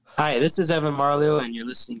Hi, this is Evan Marlowe, and you're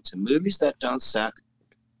listening to Movies That Don't Suck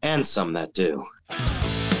and Some That Do.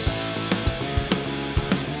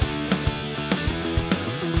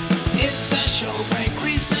 It's a show by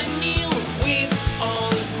Chris and Neil with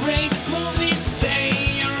all the great movies.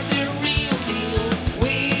 They are the real deal.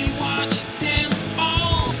 We watch them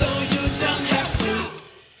all, so you don't have to.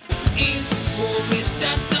 It's movies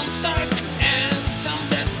that don't suck and some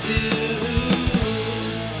that do.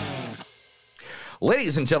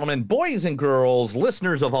 Ladies and gentlemen, boys and girls,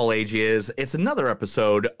 listeners of all ages, it's another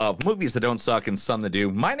episode of Movies That Don't Suck and Some That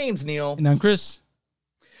Do. My name's Neil. And I'm Chris.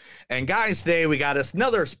 And guys, today we got us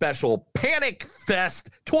another special Panic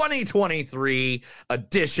Fest 2023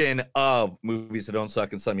 edition of Movies That Don't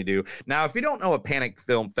Suck and Some You Do. Now, if you don't know what Panic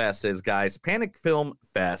Film Fest is, guys, Panic Film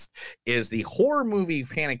Fest is the horror movie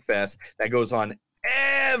Panic Fest that goes on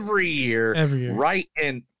every year. Right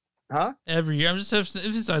in, huh? Every year. I'm just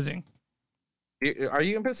emphasizing. Are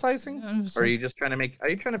you emphasizing? Or are you just trying to make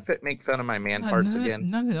make fun of my man parts again?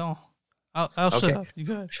 None at all. I'll shut up. You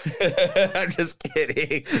go ahead. I'm just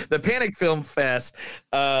kidding. The Panic Film Fest,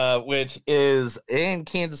 which is in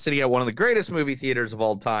Kansas City at one of the greatest movie theaters of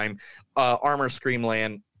all time, Armour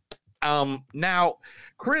Screamland. Now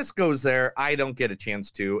Chris goes there. I don't get a chance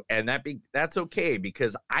to, and that's okay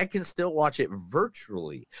because I can still watch it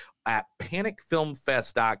virtually at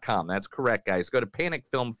panicfilmfest.com. That's correct, guys. Go to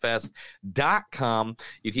panicfilmfest.com.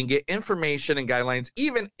 You can get information and guidelines.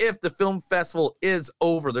 Even if the film festival is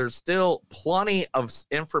over, there's still plenty of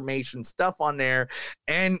information stuff on there,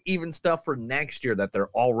 and even stuff for next year that they're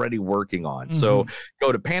already working on. Mm-hmm. So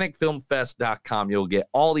go to panicfilmfest.com. You'll get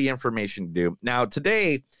all the information to do. Now,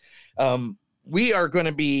 today, we are going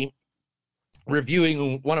to be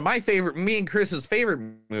reviewing one of me and Chris's favorite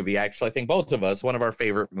movie. Actually, I think both of us, one of our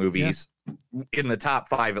favorite movies in the top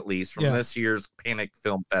 5, at least, from this year's Panic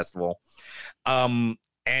Film Festival.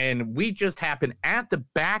 And we just happened at the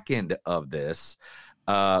back end of this.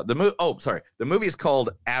 The movie is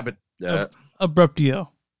called Abruptio.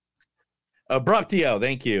 Abruptio.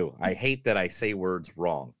 Thank you. I hate that I say words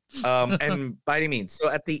wrong. And by any means, so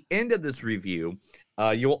at the end of this review,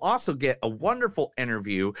 you'll also get a wonderful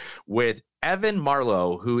interview with Evan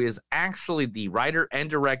Marlowe, who is actually the writer and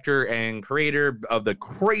director and creator of the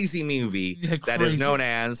crazy movie that is known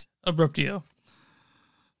as Abruptio.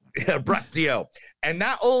 Abruptio. And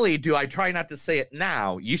not only do I try not to say it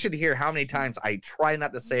now, you should hear how many times I try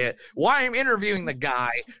not to say it while I'm interviewing the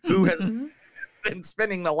guy who has been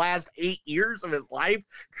spending the last 8 years of his life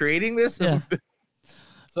creating this. Yeah.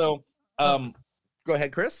 So, go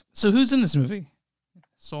ahead, Chris. So who's in this movie?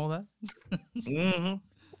 Saw that? Mm-hmm.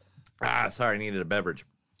 Sorry, I needed a beverage.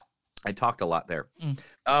 I talked a lot there.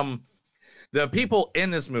 The people in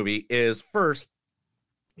this movie is, first,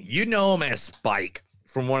 you know him as Spike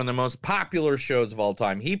from one of the most popular shows of all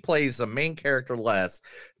time. He plays the main character,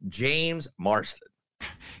 James Marston.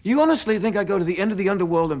 You honestly think I go to the end of the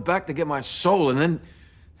underworld and back to get my soul and then...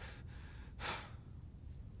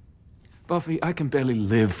 Buffy, I can barely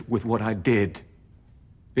live with what I did.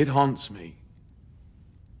 It haunts me.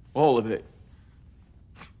 All of it.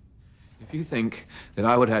 If you think that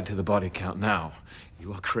I would add to the body count now,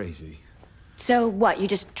 you are crazy. So what, you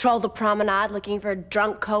just troll the promenade looking for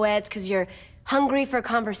drunk co-eds because you're hungry for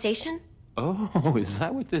conversation? Oh, is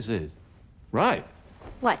that what this is? Right.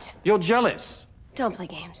 What? You're jealous. Don't play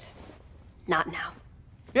games. Not now.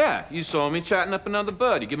 Yeah, you saw me chatting up another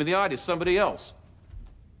bird. You give me the eye to somebody else.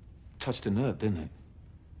 Touched a nerve, didn't it?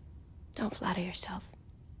 Don't flatter yourself.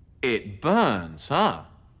 It burns, huh?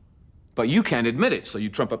 But you can't admit it, so you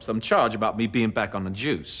trump up some charge about me being back on the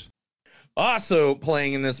juice. Also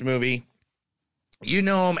playing in this movie, you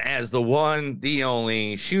know him as the one, the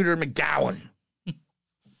only Shooter McGowan.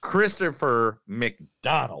 Christopher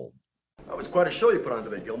McDonald. That was quite a show you put on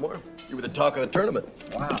today, Gilmore. You were the talk of the tournament.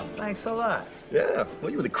 Wow, thanks a lot. Yeah,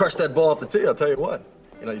 well, you really crushed that ball off the tee, I'll tell you what.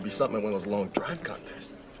 You know, you'd be something in one of those long drive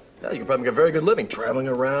contests. Yeah, you could probably make a very good living, traveling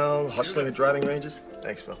around, hustling at driving ranges.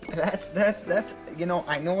 Thanks, Phil. That's, you know,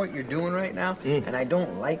 I know what you're doing right now, and I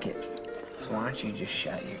don't like it. So why don't you just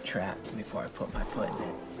shut your trap before I put my foot in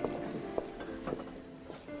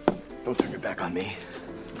it? Don't turn your back on me.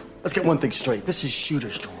 Let's get one thing straight. This is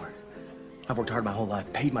Shooter's tour. I've worked hard my whole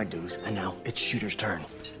life, paid my dues, and now it's Shooter's turn.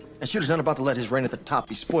 And Shooter's not about to let his reign at the top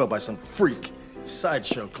be spoiled by some freak,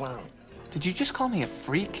 sideshow clown. Did you just call me a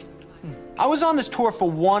freak? I was on this tour for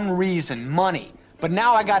one reason, money. But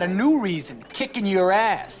now I got a new reason, kicking your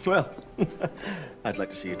ass. Well, I'd like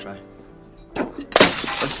to see you try.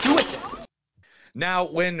 Let's do it. Now,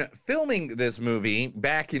 when filming this movie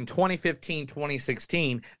back in 2015,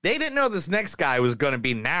 2016, they didn't know this next guy was going to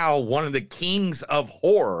be now one of the kings of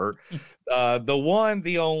horror. The one,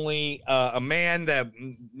 the only, a man that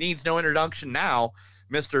needs no introduction now,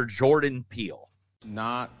 Mr. Jordan Peele.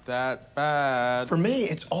 Not that bad. For me,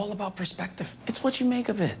 it's all about perspective. It's what you make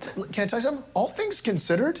of it. Can I tell you something? All things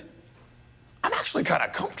considered, I'm actually kind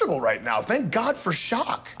of comfortable right now. Thank God for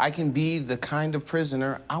shock. I can be the kind of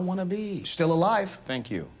prisoner I want to be. Still alive.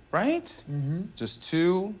 Thank you. Right? Mm-hmm. Just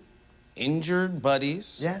two injured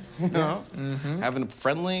buddies. Yes. You know, yes. Having a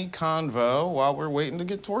friendly convo while we're waiting to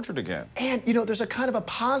get tortured again. And, there's a kind of a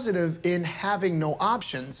positive in having no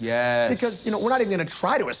options. Yes. Because, we're not even going to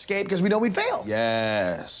try to escape because we know we'd fail.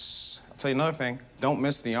 Yes. I'll tell you another thing. Don't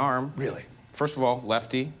miss the arm. Really? First of all,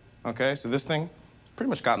 lefty. Okay, so this thing pretty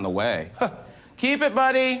much got in the way. Keep it,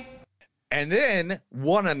 buddy. And then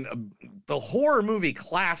the horror movie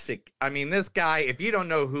classic. I mean, this guy, if you don't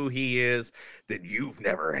know who he is, then you've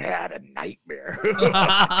never had a nightmare.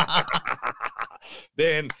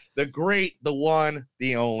 Then the one,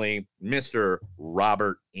 the only, Mr.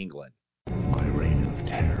 Robert Englund. My reign of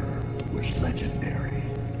terror was legendary.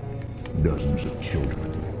 Dozens of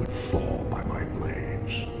children would fall by my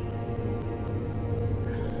blades.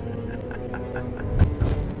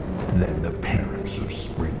 Then the parents of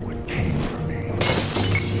Springwood came for me.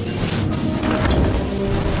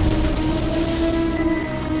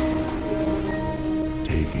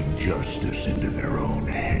 Taking justice into their own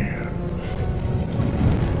hands.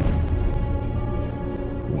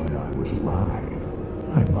 When I was alive,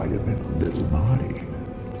 I might have been a little naughty,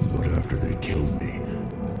 but after they killed me,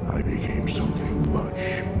 I became something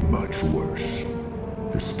much, much worse.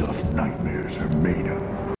 The stuff nightmares are made of.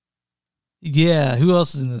 Yeah, who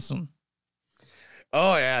else is in this one?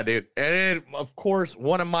 Oh, yeah, dude. And then, of course,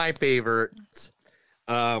 one of my favorites,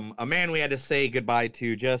 a man we had to say goodbye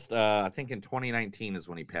to just, I think in 2019 is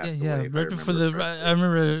when he passed away. Right before I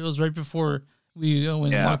remember it was right before we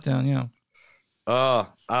went in lockdown,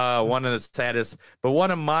 one of the saddest, but one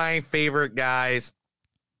of my favorite guys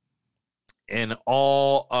in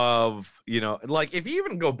all of, like if you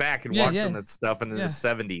even go back and watch some of this stuff in the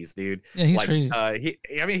 70s, dude. Yeah, he's like, crazy.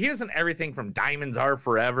 He was in everything from Diamonds Are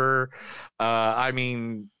Forever. I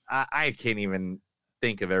can't even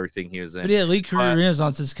think of everything he was in. But yeah, late career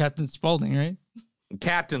renaissance is Captain Spaulding, right?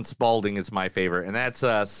 Captain Spaulding is my favorite, and that's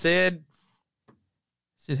Sid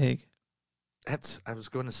Haig. I was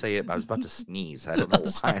going to say it, but I was about to sneeze. I don't know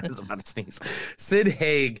why I was about to sneeze. Sid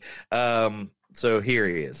Haig. So here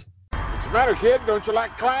he is. What's the matter, kid? Don't you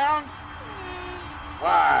like clowns?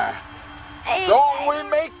 Why? Don't we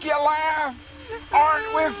make you laugh?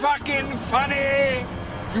 Aren't we fucking funny?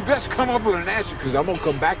 You best come up with an answer, because I'm going to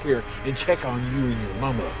come back here and check on you and your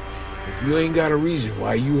mama. If you ain't got a reason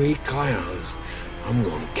why you hate clowns, I'm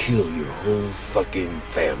going to kill your whole fucking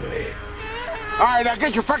family. All right, now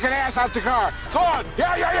get your fucking ass out the car. Come on.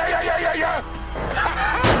 Yeah.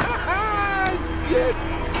 Shit.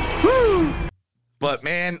 Woo. But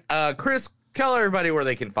man, Chris, tell everybody where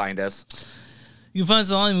they can find us. You can find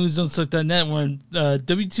us online at moviesdontsuck.net. We're on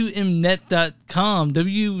w2mnet.com.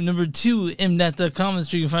 W2mnet.com.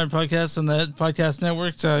 That's where you can find podcasts on that podcast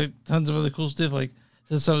network. Tons of other cool stuff, like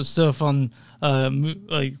some stuff on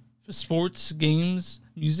like sports, games,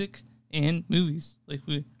 music, and movies. Like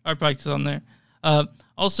our podcast on there.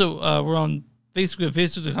 Also, we're on Facebook at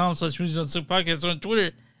facebook.com/moviesdontsuck podcast. On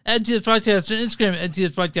Twitter at TS Podcast. On Instagram at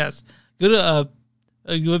TS Podcast. Go to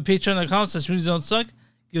patreon.com/moviesdontsuck.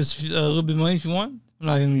 Give us a little bit of money if you want. I'm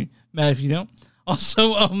not going to be mad if you don't.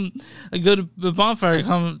 Also, go to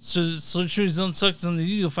bonfire.com, search Movies Don't Suck.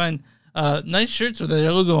 You'll find nice shirts with our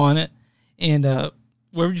logo on it. And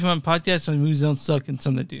wherever you find podcasts on Movies Don't Suck, and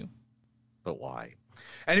some that do. But why?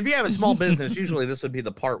 And if you have a small business, usually this would be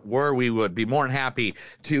the part where we would be more than happy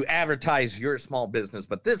to advertise your small business.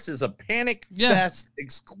 But this is a Panic Fest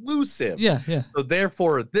exclusive. Yeah. So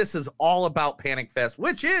therefore, this is all about Panic Fest,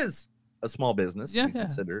 which is a small business.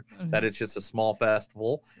 Consider that it's just a small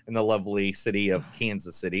festival in the lovely city of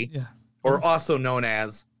Kansas City, or also known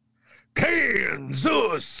as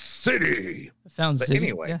Kansas City. Found City.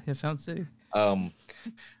 Anyway, Found City.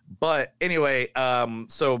 But anyway,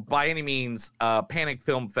 so by any means, Panic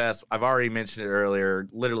Film Fest, I've already mentioned it earlier,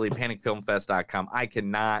 literally panicfilmfest.com. I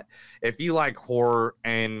cannot, if you like horror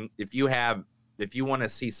and if you want to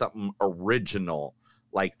see something original,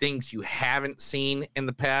 like things you haven't seen in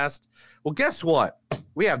the past, well, guess what?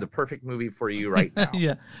 We have the perfect movie for you right now.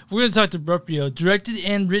 We're going to talk to Abruptio, directed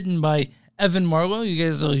and written by Evan Marlowe. You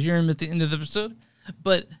guys will hear him at the end of the episode.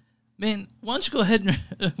 But, man, why don't you go ahead and...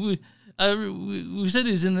 we said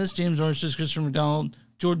he was in this. James Orange, Christopher McDonald,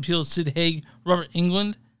 Jordan Peele, Sid Haig, Robert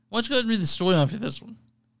Englund. Why don't you go ahead and read the story on for this one?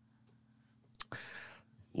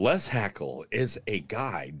 Les Hackle is a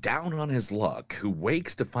guy down on his luck who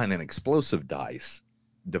wakes to find an explosive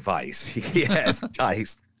device. He has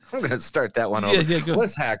dice. I'm going to start that one over.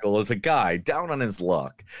 Les Hackle is a guy down on his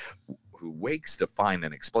luck who wakes to find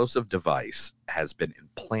an explosive device has been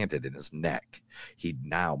implanted in his neck. He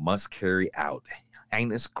now must carry out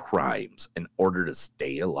heinous crimes in order to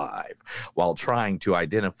stay alive while trying to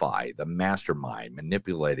identify the mastermind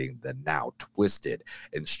manipulating the now twisted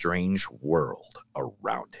and strange world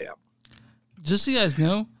around him. Just so you guys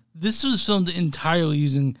know, this was filmed entirely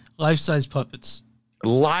using life-size puppets.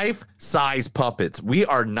 Life-size puppets. We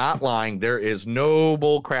are not lying. There is no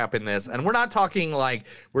bull crap in this, and we're not talking like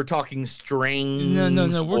we're talking strings.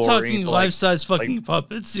 No. We're talking life-size fucking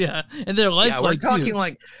puppets. Yeah, and they're lifelike too. We're talking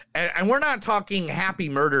like, and we're not talking happy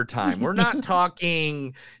murder time. We're not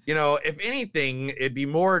talking. If anything, it'd be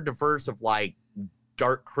more diverse. Of like,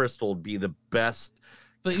 Dark Crystal would be the best.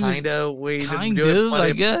 Kind of way to do it,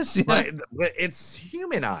 I guess. Yeah. But it's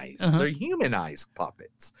humanized. They're humanized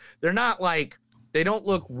puppets. They're not like. They don't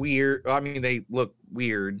look weird. I mean, they look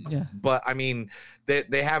weird, but I mean,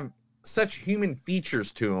 they have such human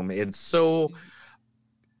features to them. It's so.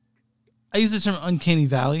 I use the term uncanny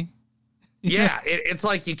valley. Yeah, it's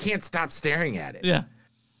like you can't stop staring at it. Yeah,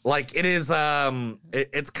 like it is.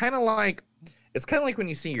 It's kind of like when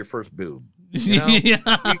you see your first boob. You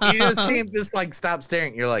just can't just like stop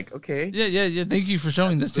staring. You're like, okay. Yeah. Thank you for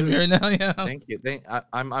showing this to me right now. Yeah. Thank you.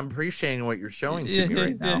 I'm appreciating what you're showing to me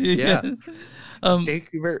right now. Yeah.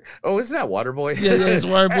 Thank you very. Oh, isn't that Waterboy? Yeah, it's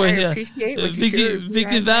Waterboy. I appreciate what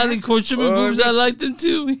Vicky Valley, court, show me boobs. I like them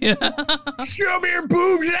too. Yeah. Show me your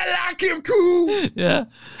boobs. I like him too. Yeah.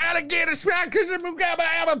 Alligator smack because I'm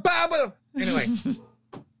a baba. Anyway.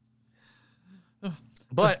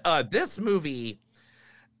 But this movie.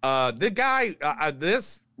 The guy,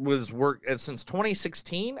 this was work since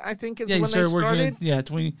 2016, I think is when they started. Working,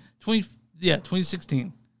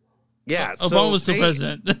 2016. Yeah, Obama was still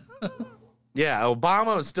president. Yeah,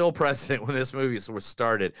 Obama was still president when this movie was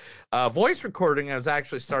started. Voice recording was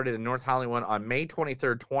actually started in North Hollywood on May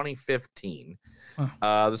 23rd, 2015.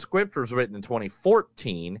 The script was written in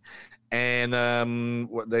 2014, and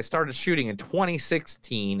they started shooting in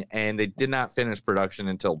 2016, and they did not finish production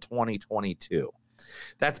until 2022.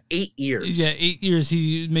 That's 8 years. Yeah, 8 years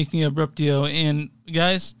he making Abruptio, and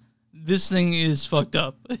guys, this thing is fucked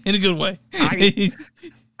up in a good way.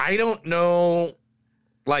 I don't know.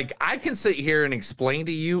 Like, I can sit here and explain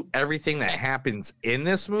to you everything that happens in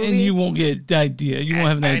this movie, and you won't get the idea. You won't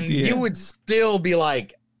have an idea. You would still be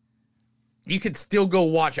like, you could still go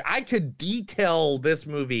watch it. I could detail this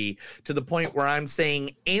movie to the point where I'm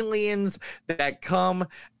saying aliens that come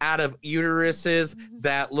out of uteruses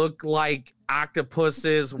that look like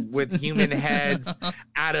octopuses with human heads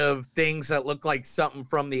out of things that look like something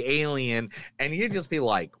from the Alien, and you'd just be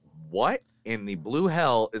like, what in the blue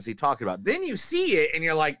hell is he talking about? Then you see it and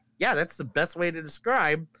you're like, yeah, that's the best way to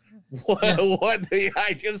describe what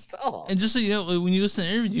I just saw. And just so you know, when you listen to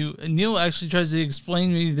the interview, Neil actually tries to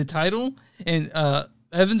explain me the title, and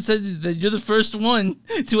Evan said that you're the first one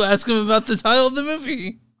to ask him about the title of the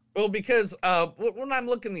movie. Well, because when I'm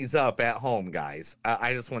looking these up at home, guys,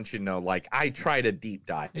 I just want you to know, like, I try to deep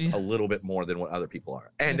dive a little bit more than what other people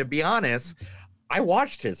are. And to be honest, I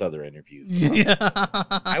watched his other interviews. Yeah.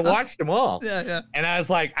 I watched them all. Yeah. And I was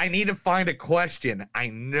like, I need to find a question I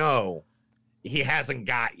know he hasn't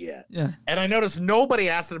got yet. Yeah. And I noticed nobody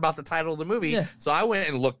asked about the title of the movie. Yeah. So I went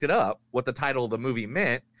and looked it up, what the title of the movie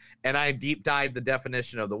meant. And I deep dived the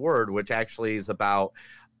definition of the word, which actually is about,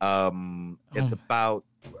 it's about,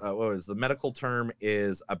 what was the medical term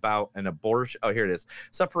is about an abortion. Oh, here it is.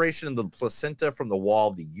 Separation of the placenta from the wall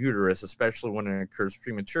of the uterus, especially when it occurs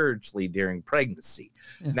prematurely during pregnancy.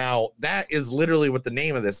 Yeah. Now, that is literally what the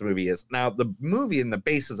name of this movie is. Now, the movie and the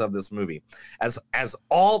basis of this movie, as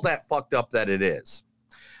all that fucked up that it is,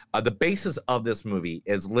 the basis of this movie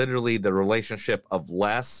is literally the relationship of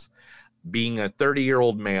Les being a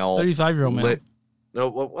 30-year-old male. 35-year-old male.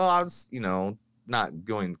 Well, I was, not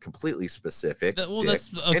going completely specific. Well, that's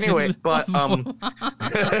okay. Anyway, but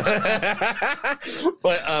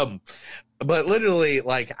literally,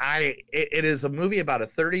 like, it is a movie about a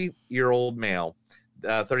 30-year-old male,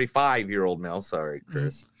 35-year-old male. Sorry,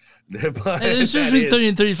 Chris. It's between 30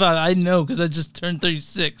 and 35. I know because I just turned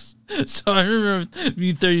 36, so I remember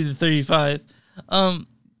being 30 to 35.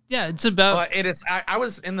 Yeah, it's about. It is. I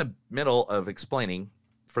was in the middle of explaining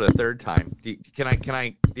for the third time. Do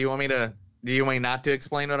you want me to? Do you want me not to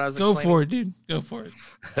explain what I was Go explaining? for it, dude. Go for it.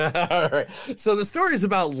 All right. So the story is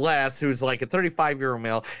about Les, who's like a 35-year-old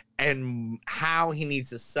male, and how he needs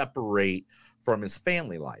to separate from his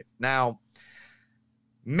family life. Now,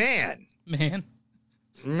 man. Now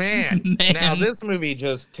this movie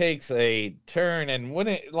just takes a turn, and when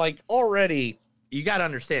it already, you got to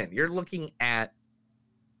understand, you're looking at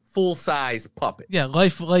full-size puppets. Yeah,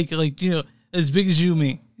 life like as big as you,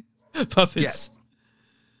 me, puppets. Yes.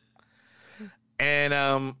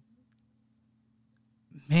 And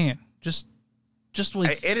man, just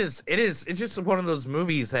like it's just one of those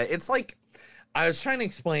movies that it's like, I was trying to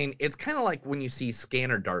explain, it's kind of like when you see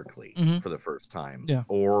Scanner Darkly for the first time,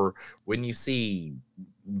 or when you see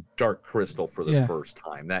Dark Crystal for the first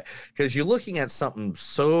time, that because you're looking at something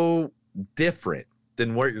so different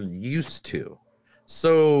than what you're used to,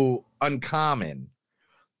 so uncommon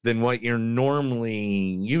than what you're normally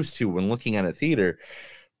used to when looking at a theater,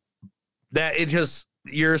 that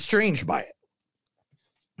you're estranged by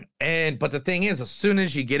it. But the thing is, as soon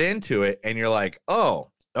as you get into it and you're like,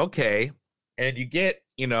 oh, okay, and you get,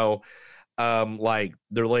 like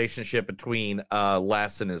the relationship between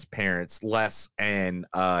Les and his parents, Les and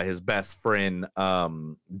his best friend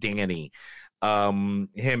Danny, him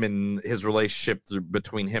and his relationship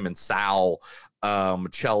between him and Sal,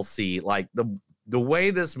 Chelsea, like the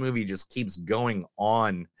way this movie just keeps going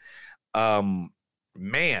on,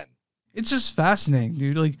 man. It's just fascinating,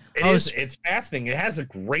 dude. Like it's fascinating. It has a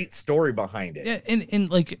great story behind it. Yeah,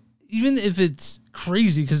 and like even if it's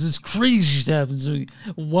crazy, because it's crazy shit happens in this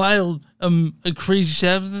movie, wild, crazy shit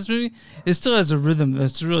happens in this movie, it still has a rhythm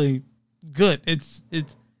that's really good. It's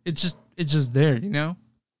just there,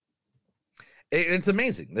 It's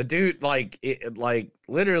amazing. The dude,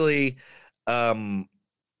 literally, I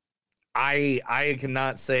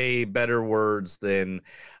cannot say better words than.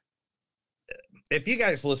 If you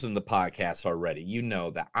guys listen to the podcast already, you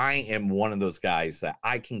know that I am one of those guys that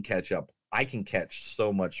I can catch up. I can catch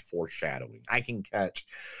so much foreshadowing. I can catch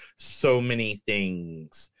so many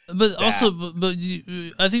things. But also,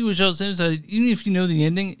 I think what y'all saying is that even if you know the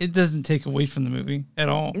ending, it doesn't take away from the movie at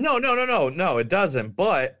all. No, it doesn't.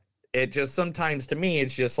 But it just sometimes, to me,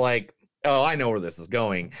 it's just like, oh, I know where this is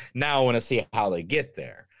going. Now I want to see how they get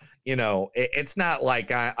there. It's not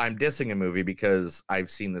like I'm dissing a movie because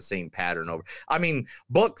I've seen the same pattern over. I mean,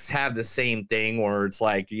 books have the same thing where it's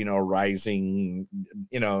like, rising,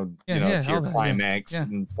 to your climax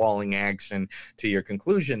and falling action to your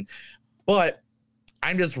conclusion. But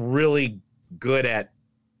I'm just really good at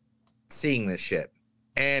seeing this shit.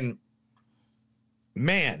 And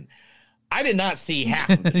man, I did not see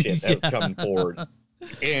half of the shit that was coming forward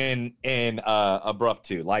in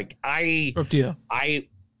Abruptio. Abruptio.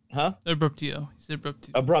 He said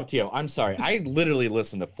Abruptio. Abruptio. I'm sorry. I literally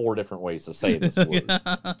listened to 4 different ways to say this word.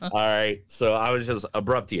 All right. So I was just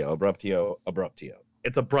Abruptio.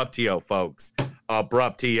 It's Abruptio, folks.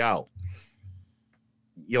 Abruptio.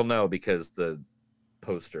 You'll know because the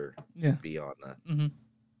poster be on the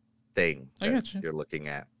thing that you're looking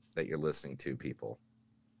at, that you're listening to, people.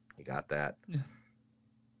 You got that? Yeah.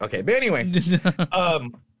 Okay. But anyway,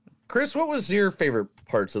 Chris, what was your favorite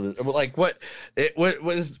parts of the, like, what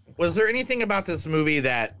was there anything about this movie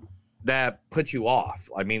that put you off?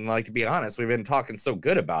 I mean, like, to be honest, we've been talking so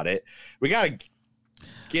good about it. We got to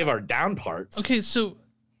give our down parts. Okay, so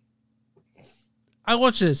I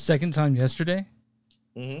watched it a second time yesterday,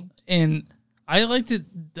 and I liked it,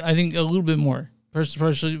 I think, a little bit more.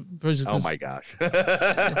 Partially, oh my gosh.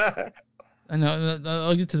 I know,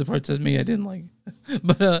 I'll get to the parts that maybe I didn't like.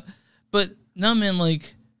 But no, man,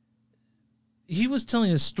 like, he was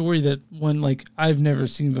telling a story that one, like, I've never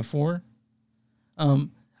seen before. I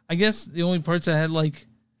guess the only parts I had, like,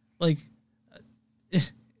 and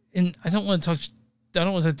I don't want to talk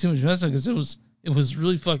too much mess on, because it was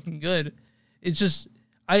really fucking good. It's just,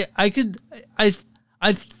 I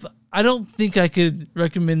don't think I could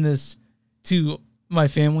recommend this to my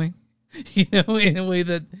family, in a way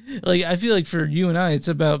that, like, I feel like for you and I, it's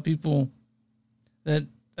about people that,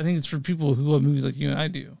 I think it's for people who love movies like you and I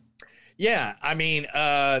do. Yeah, I mean,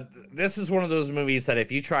 this is one of those movies that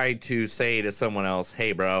if you try to say to someone else,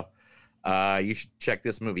 hey, bro, you should check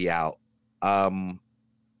this movie out,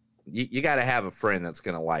 you got to have a friend that's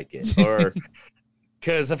going to like it. Or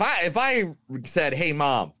because if I said, hey,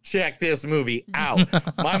 mom, check this movie out,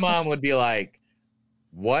 my mom would be like,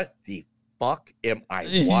 what the fuck am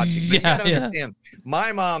I watching? You got to understand,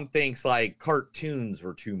 my mom thinks, like, cartoons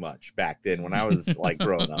were too much back then when I was, like,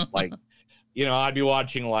 growing up. Like, I'd be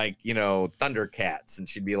watching, like, Thundercats, and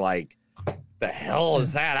she'd be like, the hell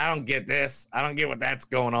is that? I don't get this. I don't get what that's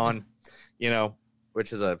going on,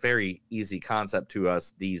 which is a very easy concept to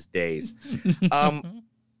us these days.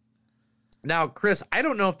 Now, Chris, I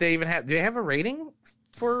don't know if they even have. Do they have a rating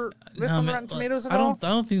for this on Rotten Tomatoes at all? I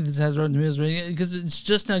don't think this has Rotten Tomatoes rating because it's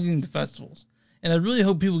just not getting to festivals, and I really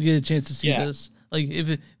hope people get a chance to see this. Like if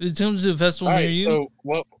it comes to a festival near you. So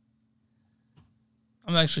what?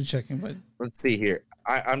 I'm actually checking, but let's see here.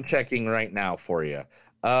 I'm checking right now for you.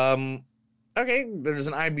 Okay, there's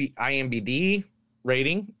an IMDb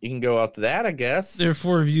rating. You can go up to that, I guess. There are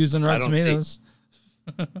 4 reviews on Rotten Tomatoes.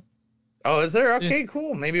 Oh, is there? Okay,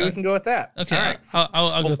 cool. Maybe we can go with that. Okay, all right.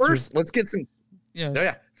 I'll go first. through. Let's get some.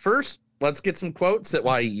 Yeah. First, let's get some quotes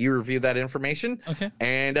while you review that information. Okay.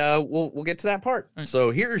 And we'll get to that part. Right.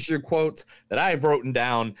 So here's your quotes that I've written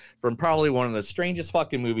down from probably one of the strangest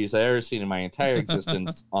fucking movies I've ever seen in my entire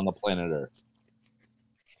existence on the planet Earth.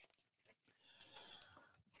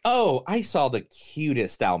 Oh, I saw the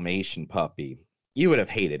cutest Dalmatian puppy. You would have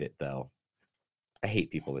hated it, though. I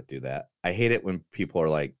hate people that do that. I hate it when people are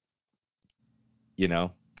like,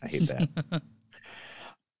 I hate that.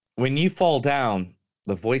 When you fall down,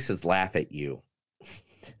 the voices laugh at you.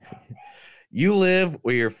 You live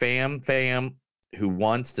with your fam who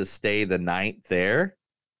wants to stay the night there.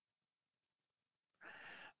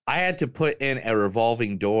 I had to put in a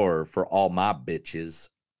revolving door for all my bitches.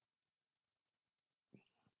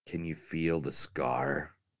 Can you feel the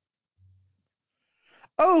scar?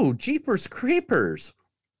 Oh, Jeepers Creepers.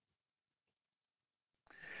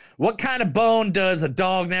 What kind of bone does a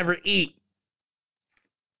dog never eat?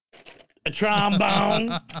 A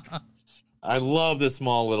trombone. I love the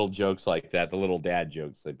small little jokes like that, the little dad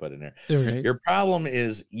jokes they put in there. Right. Your problem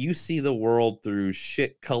is you see the world through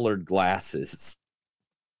shit-colored glasses.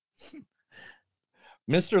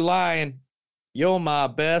 Mr. Lion, you're my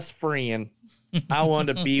best friend. I want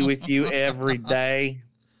to be with you every day.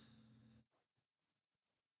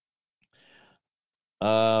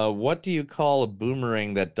 What do you call a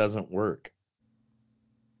boomerang that doesn't work?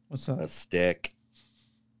 What's that? A stick.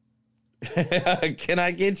 Can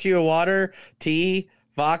I get you a water, tea,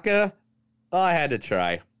 vodka? Oh, I had to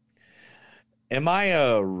try. Am I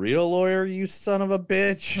a real lawyer, you son of a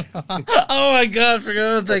bitch? Oh my god, I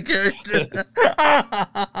forgot about that character.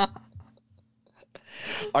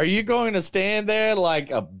 Are you going to stand there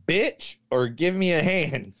like a bitch or give me a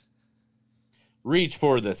hand? Reach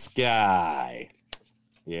for the sky.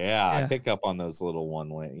 Yeah, I pick up on those little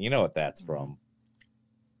one. You know what that's from.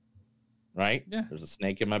 Right? Yeah. There's a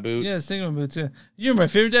snake in my boots. Yeah, snake in my boots, yeah. You're my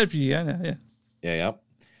favorite deputy, I know, yeah. Yep.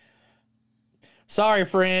 Sorry,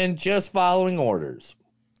 friend, just following orders.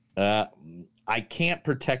 I can't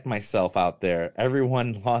protect myself out there.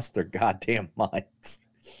 Everyone lost their goddamn minds.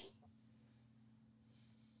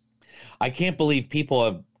 I can't believe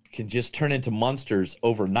people can just turn into monsters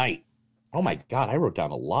overnight. Oh my God, I wrote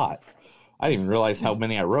down a lot. I didn't even realize how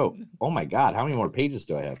many I wrote. Oh my God, how many more pages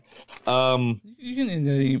do I have? You can end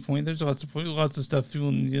at any point. There's lots of stuff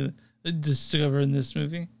people need to discover in this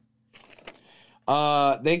movie.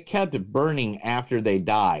 They kept burning after they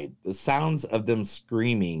died. The sounds of them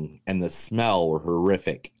screaming and the smell were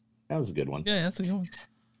horrific. That was a good one. Yeah, that's a good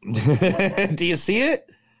one. Do you see it?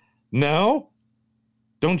 No?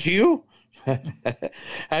 Don't you?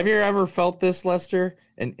 Have you ever felt this, Lester?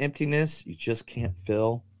 An emptiness you just can't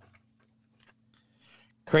fill?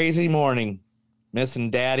 Crazy morning. Missing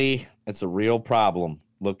daddy. It's a real problem.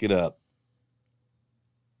 Look it up.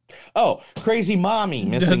 Oh, crazy mommy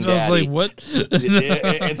missing daddy. I was like, what?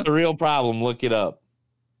 It's a real problem. Look it up.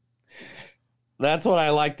 That's what I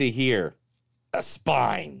like to hear. A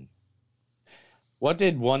spine. What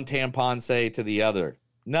did one tampon say to the other?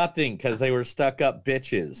 Nothing, because they were stuck up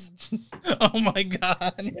bitches. Oh my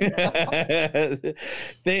God.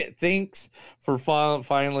 Thanks for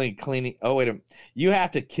finally cleaning. Oh, wait a minute. You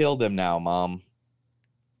have to kill them now, Mom.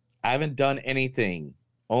 I haven't done anything.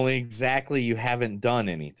 Only exactly you haven't done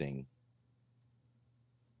anything.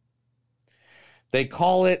 They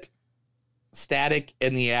call it static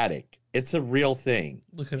in the attic. It's a real thing.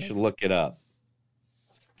 You should look it up.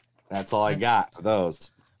 That's all I got for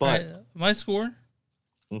those. But my score?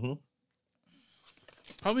 Mm-hmm.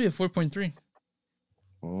 Probably a 4.3.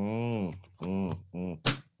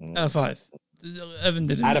 Out of 5. Evan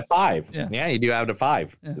did it. Out of 5. Yeah. Yeah, you do out of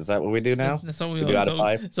 5. Yeah. Is that what we do now? That's what we do out of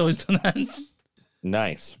 5. It's always done that.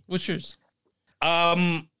 Nice. What's yours?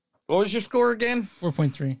 What was your score again?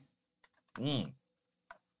 4.3.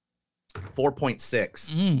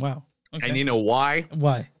 4.6. Wow. Okay. And you know why?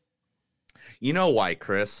 Why? You know why,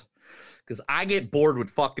 Chris? Because I get bored with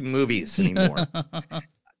fucking movies anymore.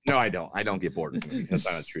 No, I don't. I don't get bored with movies. That's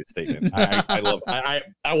not a true statement. I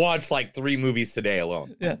watched like 3 movies today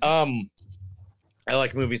alone. Yeah. I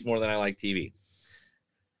like movies more than I like TV.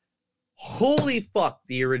 holy fuck,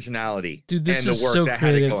 the originality, dude, this and is the work so that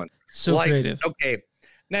creative. had it going. So creative. Okay,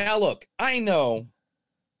 now look, I know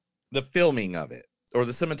the filming of it or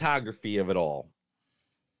the cinematography of it all.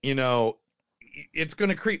 You know, it's going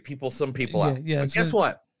to creep some people out. Yeah. But guess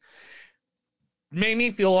what? Made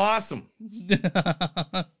me feel awesome.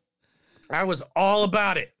 I was all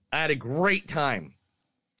about it. I had a great time.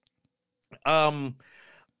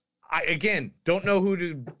 I again don't know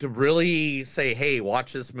who to really say, hey,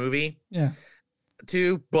 watch this movie. Yeah.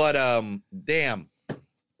 But damn,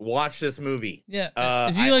 watch this movie. Yeah.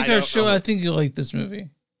 If you like our show, I think you'll like this movie.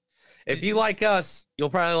 If you like us, you'll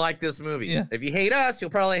probably like this movie. Yeah. If you hate us, you'll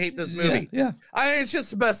probably hate this movie. Yeah. It's just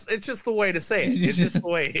the best. It's just the way to say it. It's just the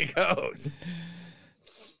way it goes.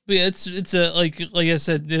 But yeah, it's a like I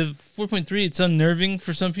said, the 4.3. It's unnerving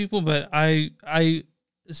for some people, but I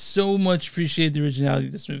so much appreciate the originality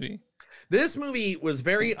of this movie. This movie was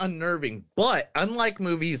very unnerving, but unlike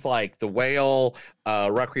movies like The Whale,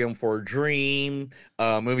 Requiem for a Dream,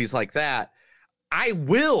 movies like that, I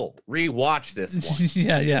will rewatch this one.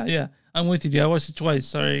 Yeah. I'm with you, dude. I watched it twice.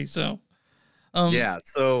 Sorry. So, yeah.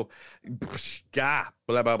 So, blah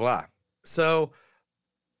blah blah. So,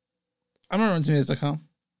 I'm on RottenTomatoes.com.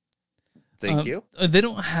 Thank you. They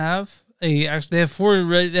don't have actually. They have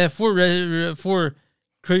four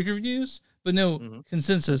critic reviews, but no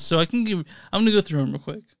consensus. So I'm gonna go through them real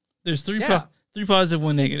quick. There's three positive,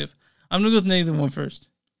 one negative. I'm gonna go with the negative one first.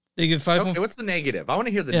 They get 5. Okay, what's the negative? I want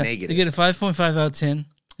to hear the negative. They get a 5.5 out of 10.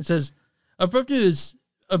 It says Abruptio is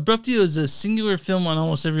a singular film on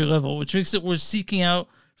almost every level, which makes it worth seeking out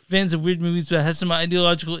fans of weird movies, but has some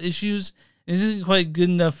ideological issues and isn't quite good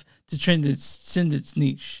enough to transcend its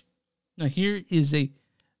niche. Now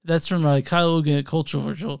that's from Kyle Logan at Cultured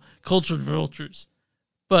Vultures.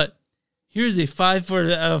 But here's a 5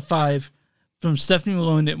 out of 5 from Stephanie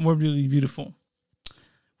Malone at Morbidly Beautiful.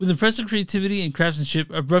 With impressive creativity and craftsmanship,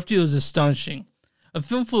 Abruptio is astonishing. A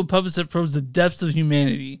film full of puppets that probes the depths of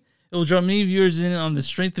humanity. It will draw many viewers in on the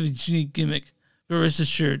strength of its unique gimmick, but rest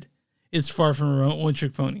assured, it's far from a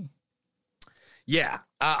one-trick pony. Yeah,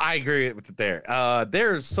 I agree with it there.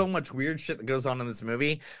 There's so much weird shit that goes on in this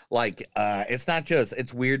movie. Like, it's not just,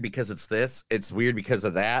 it's weird because it's this, it's weird because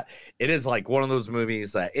of that. It is like one of those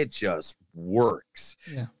movies that it just works.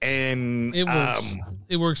 Yeah. And it works.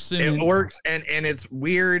 It works. It works, and it's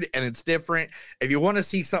weird and it's different. If you want to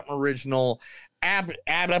see something original, yeah,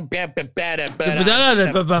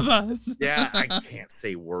 I can't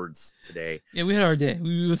say words today. Yeah, we had our day.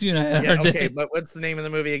 With you and I had our okay, day. but what's the name of the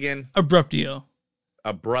movie again? Abruptio.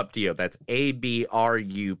 That's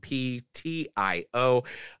Abruptio.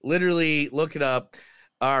 Literally, look it up.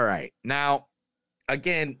 All right. Now,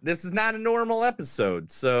 again, this is not a normal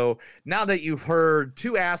episode. So now that you've heard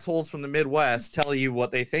two assholes from the Midwest tell you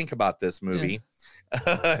what they think about this movie,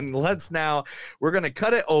 and we're going to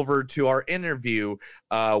cut it over to our interview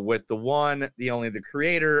with the one, the only, the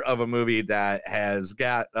creator of a movie that has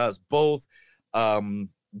got us both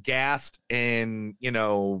gassed and,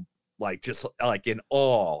 just like in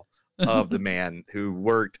awe of the man who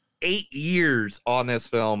worked 8 years on this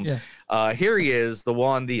film. Yeah. Here he is, the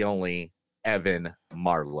one, the only, Evan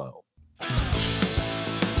Marlowe.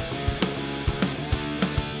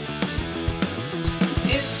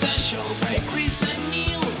 It's a show by Chris and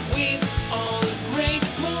Neil with all the great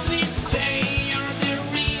movies. They are the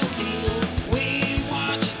real deal. We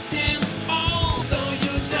watch them all, so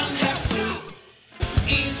you don't have to.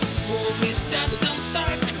 It's movies that don't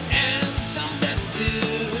suck and some that do.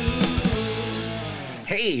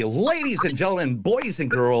 Hey, ladies and gentlemen, boys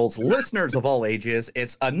and girls, listeners of all ages,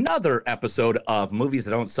 it's another episode of Movies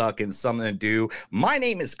That Don't Suck and Some That Do. My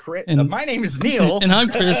name is Chris. My name is Neil. And I'm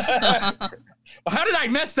Chris. How did I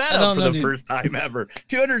mess that up for the first time ever?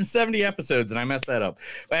 270 episodes, and I messed that up.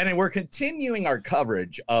 And we're continuing our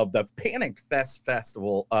coverage of the Panic Fest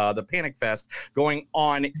Festival, the Panic Fest going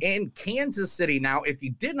on in Kansas City. Now, if you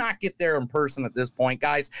did not get there in person at this point,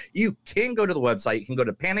 guys, you can go to the website. You can go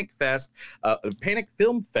to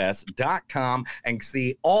panicfilmfest.com and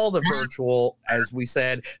see all the virtual, as we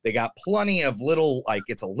said. They got plenty of little,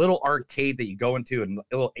 it's a little arcade that you go into in a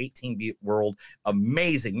little 18-bit world.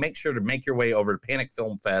 Amazing. Make sure to make your way over to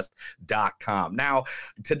panicfilmfest.com. Now,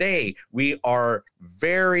 today we are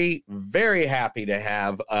very, very happy to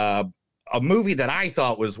have a movie that I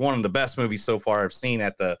thought was one of the best movies so far I've seen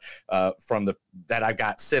at that I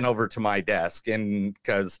got sent over to my desk. And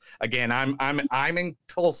because again, I'm in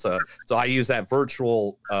Tulsa, so I use that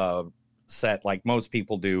virtual set like most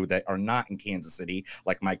people do that are not in Kansas City,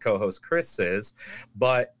 like my co-host Chris is.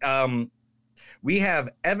 But we have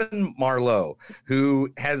Evan Marlowe, who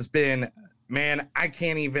has been Man, I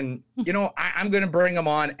can't even, I'm going to bring him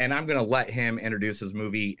on and I'm going to let him introduce his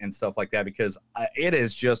movie and stuff like that because it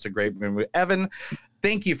is just a great movie. Evan,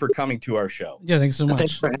 thank you for coming to our show. Yeah, thanks so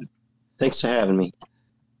much. Thanks for having me.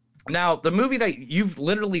 Now, the movie that you've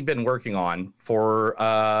literally been working on for,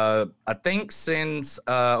 I think, since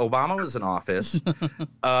Obama was in office.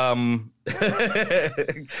 Can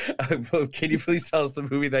you please tell us the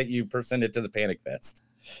movie that you presented to the Panic Fest?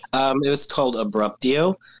 It was called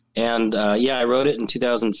Abruptio. And I wrote it in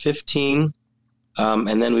 2015.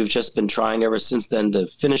 And then we've just been trying ever since then to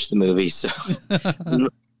finish the movie. So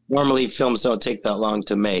normally films don't take that long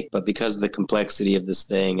to make, but because of the complexity of this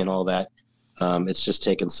thing and all that, it's just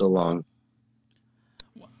taken so long.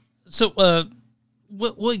 So,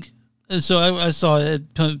 So I saw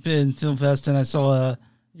it in Film Fest, and I saw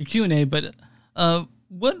your Q&A. But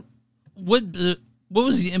what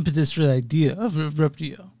was the impetus for the idea of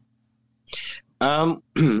Abruptio? I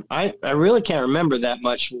really can't remember that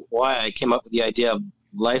much why I came up with the idea of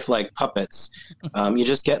lifelike puppets. You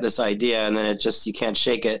just get this idea, and then you can't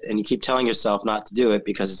shake it, and you keep telling yourself not to do it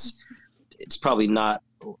because it's probably not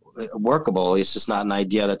workable. It's just not an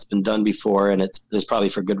idea that's been done before, and there's probably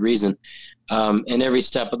for good reason. And every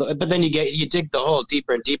step but then you dig the hole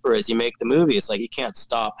deeper and deeper as you make the movie. It's like you can't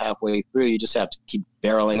stop halfway through. You just have to keep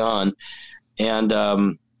barreling on, and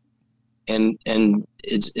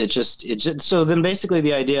it just so then basically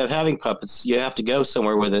the idea of having puppets, you have to go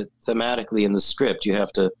somewhere with it thematically in the script. You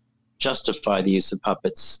have to justify the use of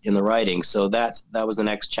puppets in the writing. So that was the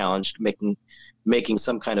next challenge, making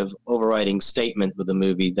some kind of overriding statement with the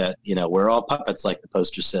movie that, we're all puppets, like the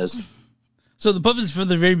poster says. So the puppets from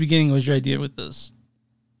the very beginning was your idea with this?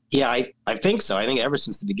 Yeah, I think so. I think ever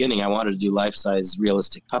since the beginning, I wanted to do life-size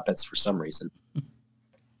realistic puppets for some reason.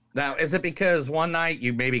 Now, is it because one night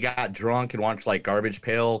you maybe got drunk and watched like Garbage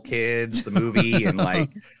Pail Kids, the movie, and like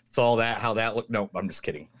saw how that looked? No, I'm just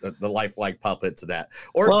kidding. The lifelike puppets of that,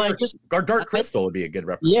 or Dark Crystal would be a good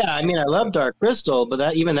representation. Yeah, I mean, I love Dark Crystal, but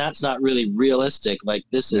that's not really realistic. Like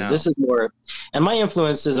this is more, and my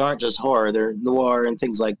influences aren't just horror; they're noir and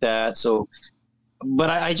things like that. So, but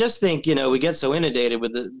I just think we get so inundated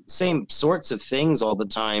with the same sorts of things all the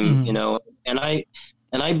time,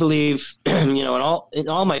 and I believe, in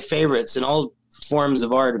all my favorites, in all forms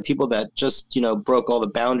of art, are people that just, broke all the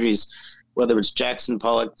boundaries, whether it's Jackson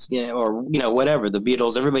Pollock, or, whatever, the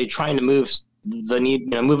Beatles, everybody trying to move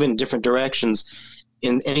move in different directions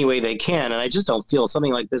in any way they can. And I just don't feel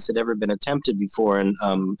something like this had ever been attempted before.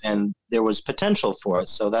 And there was potential for it.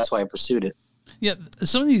 So that's why I pursued it. Yeah.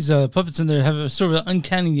 Some of these puppets in there have a sort of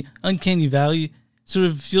uncanny valley sort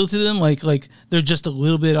of feel to them. Like they're just a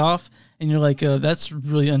little bit off. And you're like, that's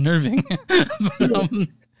really unnerving.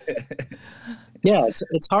 Yeah,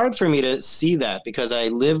 it's hard for me to see that because I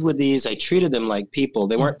live with these. I treated them like people.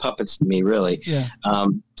 They weren't puppets to me, really. Yeah.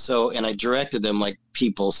 And I directed them like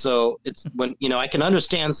people. So it's when I can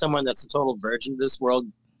understand someone that's a total virgin to this world.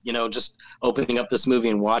 Just opening up this movie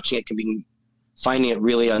and watching it can be finding it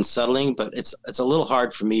really unsettling. But it's a little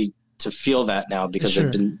hard for me to feel that now because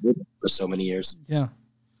I've been with it for so many years. Yeah.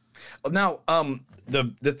 Now,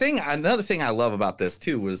 another thing I love about this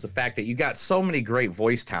too was the fact that you got so many great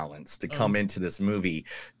voice talents to come into this movie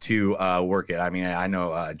to work it. I mean, I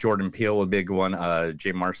know Jordan Peele, a big one,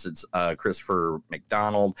 Jay Marston's Christopher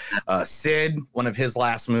McDonald, Sid, one of his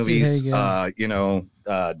last movies,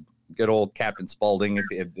 good old Captain Spaulding,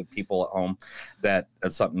 if the people at home that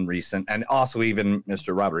of something recent, and also even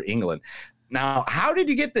Mr. Robert Englund. Now, how did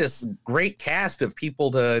you get this great cast of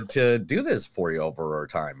people to do this for you over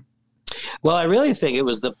time? Well, I really think it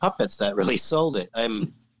was the puppets that really sold it.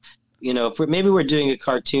 If maybe we're doing a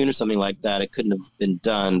cartoon or something like that, it couldn't have been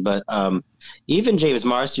done. But even James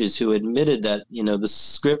Marsters, who admitted that, the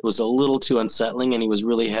script was a little too unsettling and he was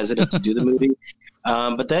really hesitant to do the movie.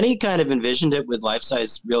 But then he kind of envisioned it with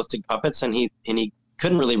life-size realistic puppets and he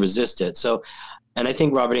couldn't really resist it. So, and I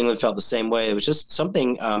think Robert Englund felt the same way. It was just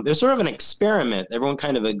something, it was sort of an experiment. Everyone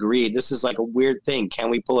kind of agreed, this is like a weird thing. Can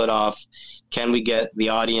we pull it off? Can we get the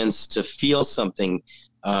audience to feel something,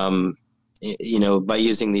 by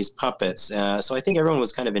using these puppets? So I think everyone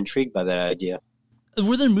was kind of intrigued by that idea.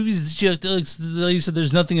 Were there movies that like you said,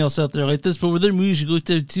 there's nothing else out there like this, but were there movies you looked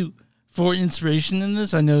at for inspiration in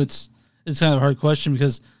this? I know it's kind of a hard question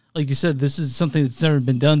because, like you said, this is something that's never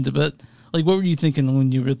been done. But like, what were you thinking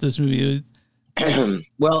when you wrote this movie?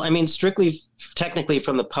 Well, I mean, technically,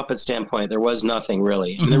 from the puppet standpoint, there was nothing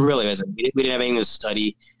really. I mean, there really wasn't. We didn't have anything to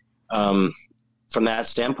study from that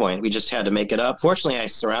standpoint. We just had to make it up. Fortunately, I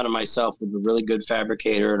surrounded myself with a really good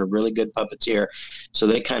fabricator and a really good puppeteer, so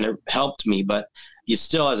they kind of helped me. But you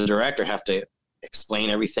still, as a director, have to explain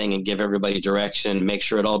everything and give everybody direction, make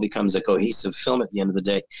sure it all becomes a cohesive film at the end of the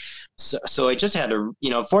day. So I just had to,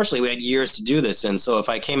 fortunately we had years to do this. And so if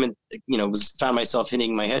I came in, found myself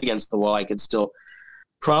hitting my head against the wall, I could still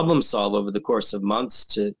problem solve over the course of months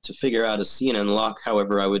to figure out a scene and unlock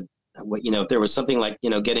however I would, if there was something like,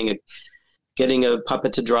 getting a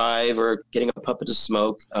puppet to drive or getting a puppet to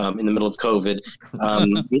smoke in the middle of COVID.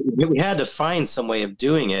 We had to find some way of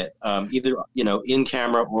doing it, either, in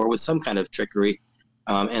camera or with some kind of trickery.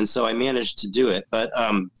 And so I managed to do it, but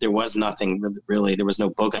there was nothing really, there was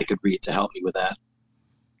no book I could read to help me with that.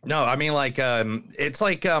 No, I mean, like, it's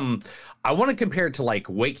like, I want to compare it to like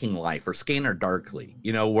Waking Life or Scanner Darkly,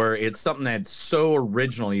 where it's something that's so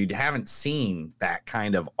original. You haven't seen that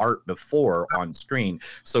kind of art before on screen.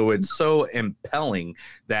 So it's so impelling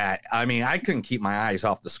that, I mean, I couldn't keep my eyes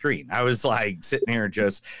off the screen. I was like sitting here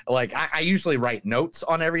just like, I usually write notes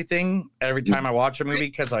on everything every time I watch a movie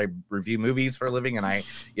because I review movies for a living and I,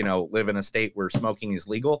 live in a state where smoking is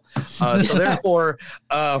legal. So therefore,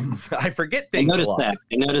 I forget things. I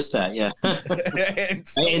noticed that. Yeah.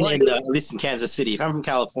 At least in Kansas City. I'm from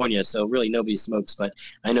California, so really nobody smokes, but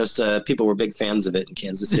I know people were big fans of it in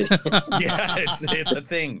Kansas City. Yeah, it's a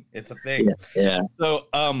thing. It's a thing. Yeah. So,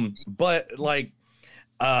 but like,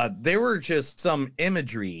 there were just some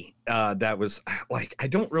imagery that was like, I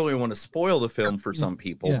don't really want to spoil the film for some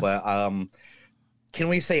people, but can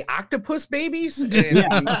we say octopus babies?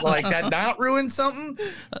 And, like that not ruin something?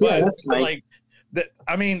 But that's right. Like that,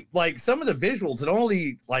 I mean, like some of the visuals, it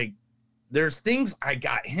only like there's things I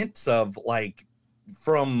got hints of like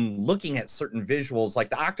from looking at certain visuals, like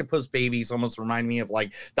the octopus babies almost remind me of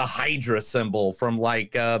like the Hydra symbol from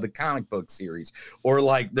like the comic book series, or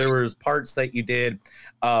like there was parts that you did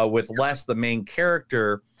with Les, the main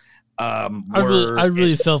character. I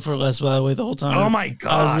really fell for Les, by the way, the whole time. Oh my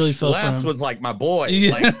gosh, I really fell Les for him. was like my boy.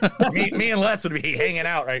 Yeah. Like me and Les would be hanging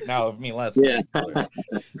out right now if me and Les. Yeah.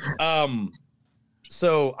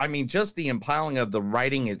 So, I mean, just the impiling of the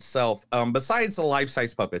writing itself, besides the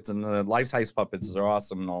life-size puppets, and the life-size puppets are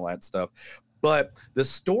awesome and all that stuff, but the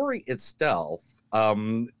story itself,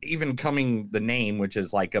 even coming the name, which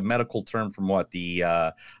is like a medical term from what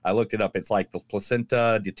I looked it up, it's like the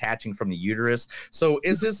placenta detaching from the uterus. So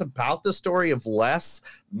is this about the story of Les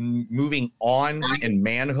moving on in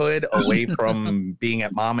manhood away from being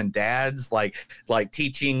at mom and dad's, like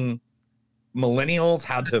teaching millennials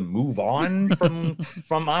how to move on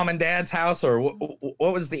from mom and dad's house, or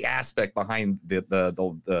what was the aspect behind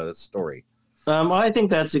the story? Well, I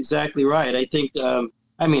think that's exactly right. I think,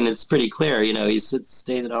 I mean, it's pretty clear, he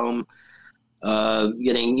stays at home,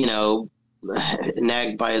 getting,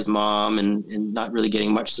 nagged by his mom and not really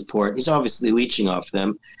getting much support. He's obviously leeching off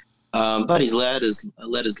them, but he's let his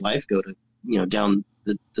life go to, down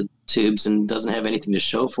the tubes and doesn't have anything to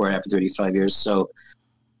show for it after 35 years. So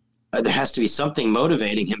there has to be something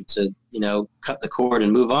motivating him to, cut the cord and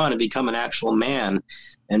move on and become an actual man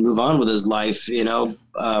and move on with his life,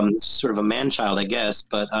 sort of a man-child, I guess.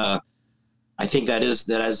 But I think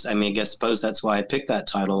I suppose that's why I picked that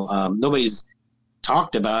title. Nobody's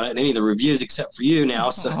talked about it in any of the reviews except for you now,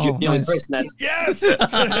 so you're the only person that's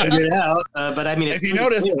figured it out. But I mean, if you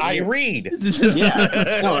notice, I read.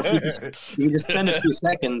 Yeah, no, you just spend a few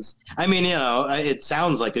seconds. I mean, it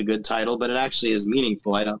sounds like a good title, but it actually is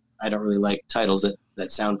meaningful. I don't really like titles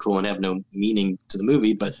that sound cool and have no meaning to the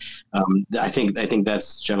movie. But I think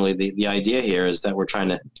that's generally the idea here, is that we're trying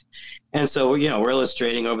to. And so, we're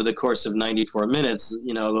illustrating over the course of 94 minutes,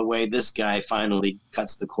 the way this guy finally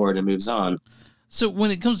cuts the cord and moves on. So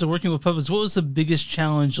when it comes to working with puppets, what was the biggest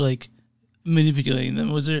challenge, like, manipulating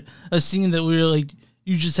them? Was there a scene that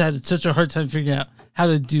you just had such a hard time figuring out how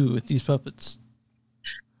to do with these puppets?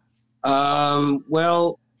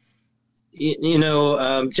 Well,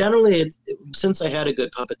 generally, since I had a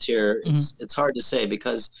good puppeteer, it's hard to say,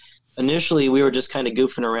 because initially we were just kind of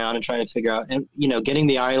goofing around and trying to figure out, and getting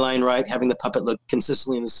the eye line right, having the puppet look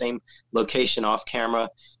consistently in the same location off camera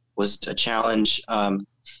was a challenge.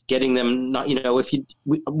 Getting them not,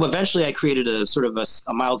 eventually I created a sort of a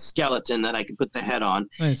mild skeleton that I could put the head on.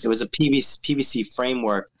 Nice. It was a PVC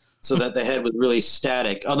framework so that the head was really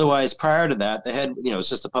static. Otherwise, prior to that, the head, it's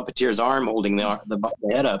just the puppeteer's arm holding the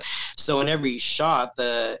head up. So in every shot,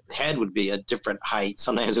 the head would be a different height.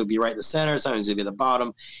 Sometimes it would be right in the center, sometimes it would be the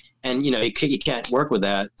bottom. And, you can't work with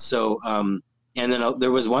that. So, and then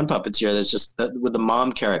there was one puppeteer that's just with the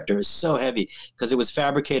mom character is so heavy because it was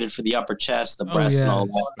fabricated for the upper chest, the breasts, and all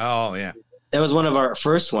that. Oh yeah. That was one of our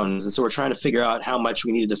first ones, and so we're trying to figure out how much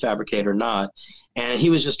we needed to fabricate or not. And he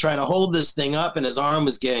was just trying to hold this thing up, and his arm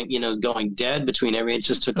was getting, going dead between every. It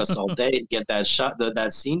just took us all day to get that shot,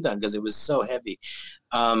 that scene done because it was so heavy.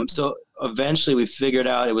 So eventually, we figured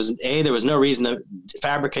out there was no reason to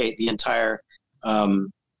fabricate the entire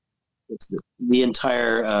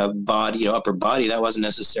body, upper body. That wasn't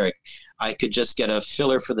necessary. I could just get a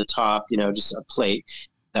filler for the top, just a plate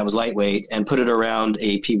that was lightweight, and put it around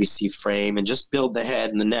a PVC frame and just build the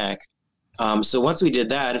head and the neck. So once we did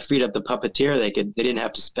that, it freed up the puppeteer. They didn't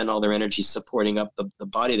have to spend all their energy supporting up the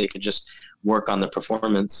body. They could just work on the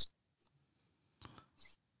performance.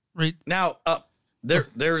 Right now,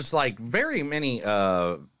 there's like very many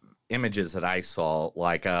images that I saw,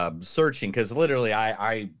 like searching, because literally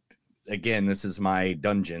I again, this is my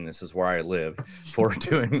dungeon. This is where I live for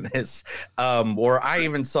doing this. Or I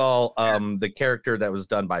even saw the character that was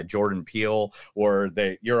done by Jordan Peele, where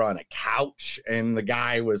you're on a couch and the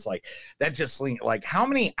guy was like, that just like, how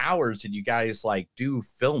many hours did you guys like do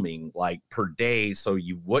filming like per day so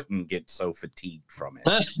you wouldn't get so fatigued from it?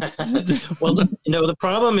 Well, the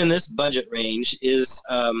problem in this budget range is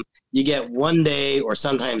you get 1 day or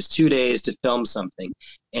sometimes 2 days to film something.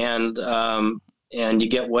 And you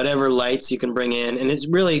get whatever lights you can bring in. And it's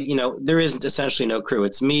really, there is essentially no crew.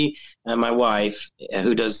 It's me and my wife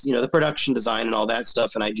who does, the production design and all that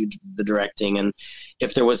stuff. And I do the directing. And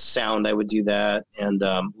if there was sound, I would do that, and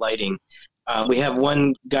lighting. We have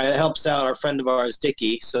one guy that helps out, our friend of ours,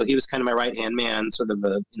 Dickie. So he was kind of my right-hand man, sort of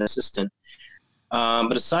an assistant.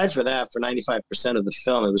 But aside for that, for 95% of the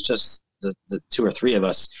film, it was just the 2 or 3 of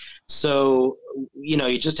us. So,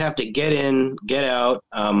 you just have to get in, get out,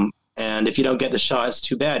 and if you don't get the shot, it's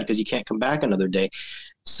too bad because you can't come back another day.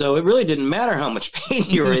 So it really didn't matter how much pain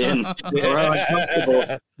you were in or how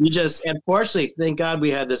uncomfortable. And fortunately, thank God we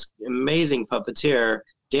had this amazing puppeteer,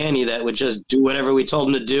 Danny, that would just do whatever we told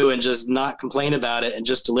him to do and just not complain about it and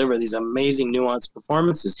just deliver these amazing nuanced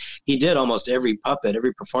performances. He did almost every puppet,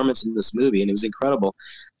 every performance in this movie, and it was incredible.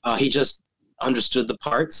 He just understood the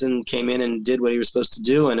parts and came in and did what he was supposed to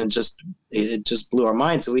do, and it just blew our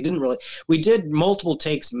mind. So we did multiple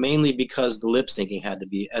takes mainly because the lip syncing had to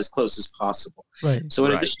be as close as possible. Right. So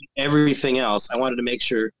in addition to everything else, I wanted to make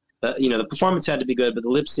sure that the performance had to be good, but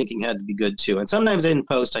the lip syncing had to be good too. And sometimes in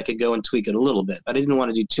post I could go and tweak it a little bit, but I didn't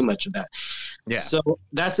want to do too much of that. Yeah. So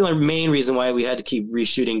that's the only main reason why we had to keep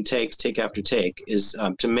reshooting take after take, is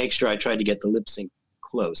to make sure I tried to get the lip sync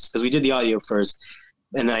close, because we did the audio first,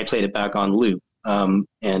 and then I played it back on loop,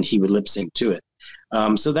 and he would lip sync to it.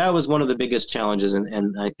 So that was one of the biggest challenges,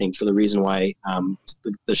 and I think for the reason why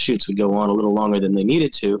the shoots would go on a little longer than they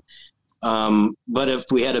needed to. But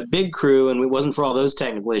if we had a big crew and it wasn't for all those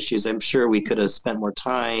technical issues, I'm sure we could have spent more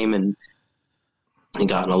time and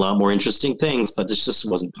gotten a lot more interesting things, but this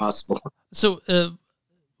just wasn't possible. So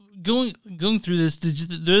going through this,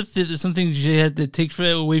 there's some things you had to take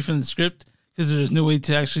away from the script because there's no way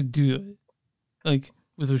to actually do it, like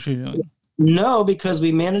with what you're doing? No, because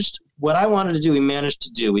we managed what I wanted to do. We managed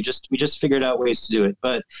to do. We just figured out ways to do it.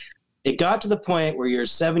 But it got to the point where you're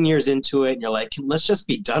 7 years into it, and you're like, let's just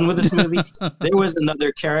be done with this movie. There was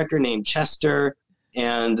another character named Chester,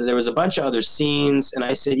 and there was a bunch of other scenes. And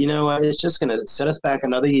I said, you know what? It's just going to set us back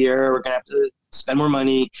another year. We're going to have to spend more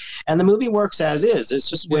money. And the movie works as is. There's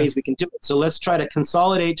just ways we can do it. So let's try to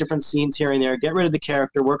consolidate different scenes here and there, get rid of the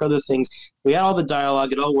character, work other things. We had all the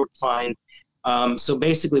dialogue. It all worked fine. So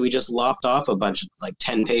basically we just lopped off a bunch of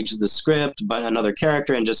 10 pages of the script, but another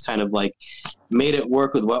character, and just kind of made it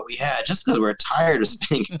work with what we had, just because we're tired of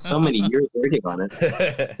spending so many years working on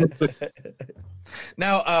it.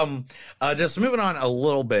 Now, just moving on a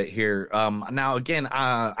little bit here. Now, again,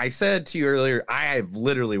 I said to you earlier, I have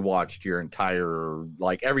literally watched your entire,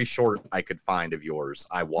 every short I could find of yours,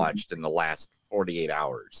 I watched in the last 48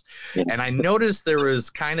 hours. Yeah. And I noticed there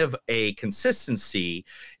was kind of a consistency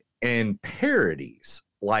in parodies.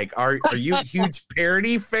 Are you a huge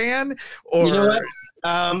parody fan? Or you know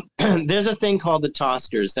what? There's a thing called the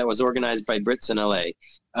Oscars that was organized by Brits in LA,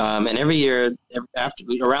 and every year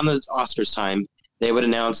around the Oscars time, they would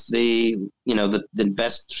announce the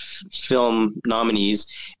best film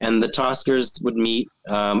nominees, and the Oscars would meet.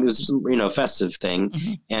 It was a festive thing,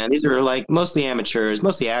 mm-hmm. And these are mostly amateurs,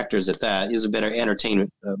 mostly actors at that. These are better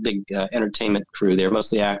entertainment, big entertainment crew. They're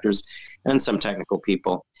mostly actors and some technical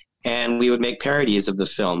people. And we would make parodies of the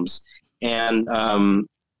films, and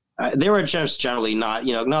they were just generally not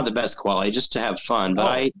the best quality, just to have fun.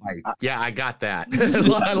 But I got that.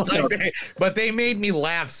 But they made me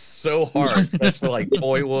laugh so hard, especially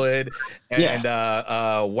Boywood and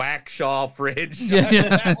Waxhaw Fridge.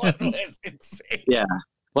 Yeah. That one was insane. Yeah.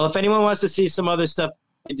 Well, if anyone wants to see some other stuff,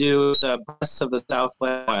 I do Breasts of the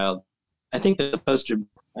Southland Wild. I think the poster.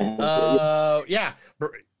 Yeah.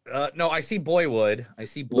 No, I see Boyhood.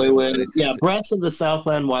 Yeah, Breasts of the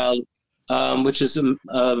Southland Wild, which is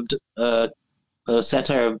a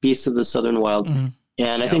satire of Beasts of the Southern Wild.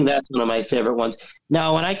 And I think that's one of my favorite ones.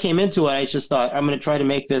 Now, when I came into it, I just thought I'm going to try to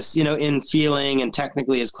make this, in feeling and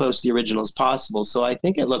technically as close to the original as possible. So I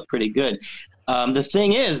think it looked pretty good. The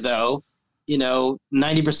thing is, though,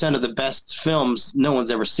 90% of the best films no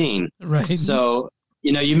one's ever seen. Right. So,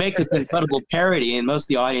 you make this incredible parody, and most of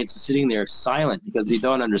the audience is sitting there silent because they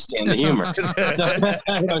don't understand the humor. So I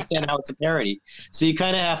don't understand how it's a parody. So you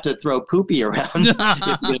kind of have to throw poopy around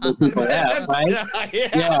if you people laugh, right?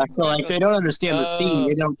 Yeah. So like they don't understand the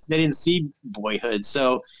scene. They didn't see Boyhood.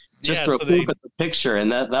 So just throw poop at the picture,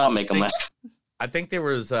 and that'll make them laugh. I think there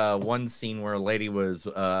was one scene where a lady was,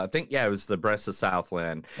 it was the Breasts of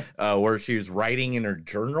Southland, where she was writing in her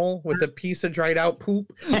journal with a piece of dried out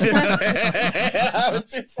poop. I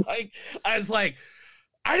was like,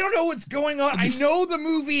 I don't know what's going on. I know the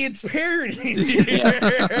movie it's parodying.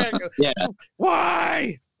 Yeah.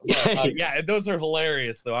 Why? Yeah, those are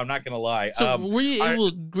hilarious, though. I'm not gonna lie. So were you able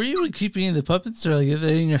to keep any of the puppets, or like are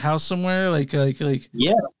they in your house somewhere? Like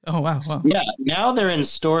yeah. Oh wow. Yeah. Now they're in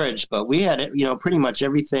storage, but we had pretty much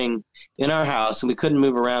everything in our house, and we couldn't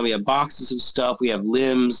move around. We have boxes of stuff. We have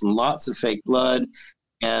limbs and lots of fake blood,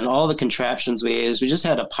 and all the contraptions we used. We just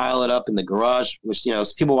had to pile it up in the garage, which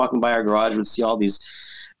people walking by our garage would see all these,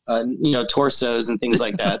 torsos and things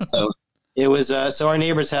like that. So it was. So our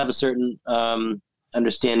neighbors have a certain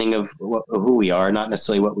understanding of who we are, not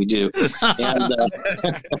necessarily what we do.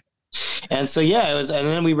 And so it was, and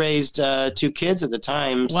then we raised 2 kids at the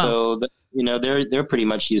time. Wow. So they're pretty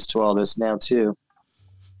much used to all this now too.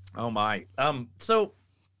 Oh my. So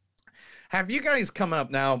have you guys come up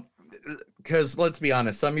now, because let's be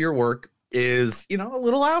honest, some of your work is a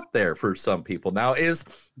little out there for some people. Now, is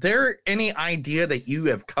there any idea that you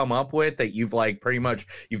have come up with that you've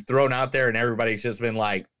you've thrown out there and everybody's just been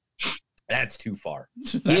like, that's too far?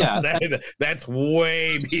 That's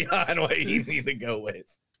way beyond what you need to go with.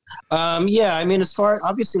 I mean, as far,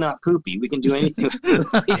 obviously not poopy. We can do anything. You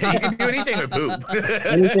can do anything with poop.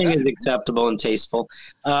 Anything is acceptable and tasteful.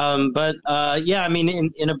 I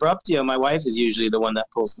mean, in Abruptio, my wife is usually the one that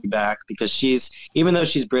pulls me back, because even though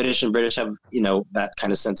she's British, and British have, that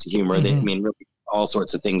kind of sense of humor. They, really, all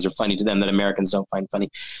sorts of things are funny to them that Americans don't find funny.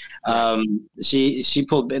 She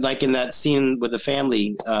pulled, like in that scene with the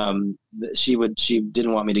family, she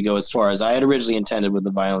didn't want me to go as far as I had originally intended with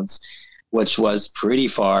the violence, which was pretty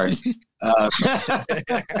far.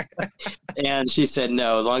 And she said,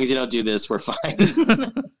 no, as long as you don't do this, we're fine.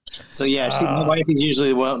 So my wife is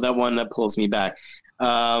usually the one that pulls me back.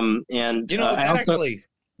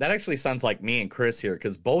 That actually sounds like me and Chris here,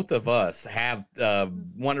 because both of us have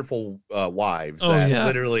wonderful wives that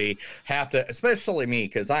literally have to, especially me,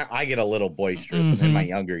 because I get a little boisterous, and in my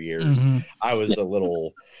younger years, I was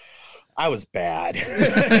bad.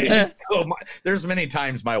 There's many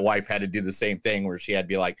times my wife had to do the same thing, where she had to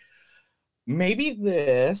be like, maybe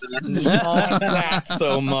this, not that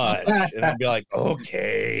so much. And I'd be like,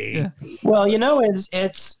 okay. Well,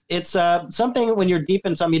 it's something, when you're deep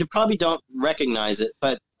in something, you probably don't recognize it,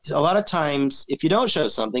 but a lot of times if you don't show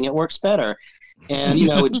something, it works better. And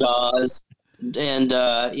with Jaws, and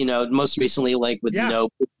most recently, like with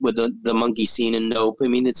Nope, with the monkey scene in Nope. I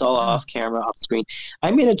mean, it's all off camera, off screen. I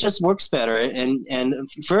mean, it just works better. And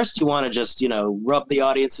first you want to just rub the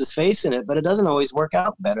audience's face in it, but it doesn't always work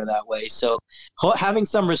out better that way. So having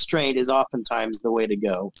some restraint is oftentimes the way to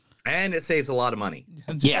go. And it saves a lot of money.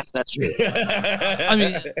 Yes, that's true. I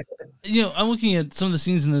mean, I'm looking at some of the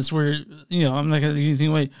scenes in this where, I'm not going to give anything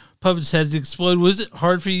away. Puppets' heads explode. Was it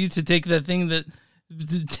hard for you to take that thing that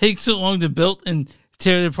takes so long to build and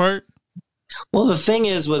tear it apart? Well, the thing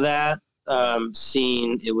is, with that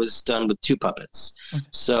scene, it was done with 2 puppets.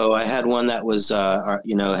 So I had one that was, had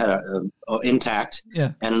intact,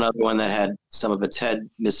 and another one that had some of its head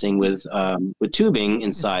missing with tubing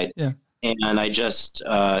inside. Yeah. And I just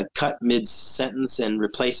cut mid-sentence and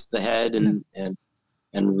replaced the head and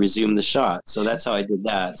resumed the shot. So that's how I did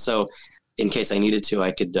that. So in case I needed to,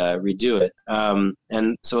 I could redo it.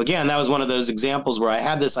 And so again, that was one of those examples where I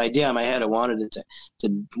had this idea in my head. I wanted it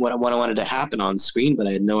to what I wanted to happen on screen, but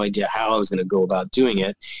I had no idea how I was going to go about doing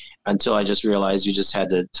it, until I just realized you just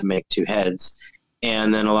had to make 2 heads.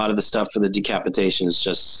 And then a lot of the stuff for the decapitation is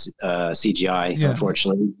just CGI,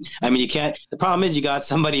 unfortunately. I mean, you can't. The problem is you got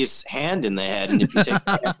somebody's hand in the head, and if you take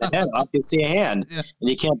the head off, you see a hand, and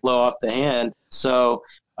you can't blow off the hand. So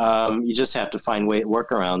you just have to find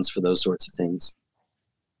workarounds for those sorts of things.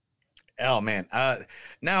 Oh man.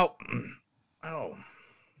 Now,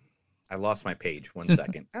 I lost my page. 1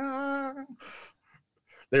 second.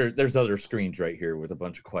 There's other screens right here with a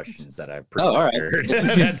bunch of questions that I've prepared. All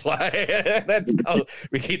right. That's why that's how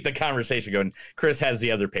we keep the conversation going. Chris has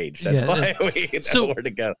the other page. That's why we know where to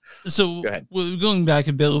go. So go ahead. Going back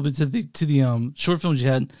a little bit to the short films you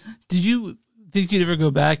had, did you think you'd ever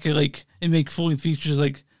go back and make full features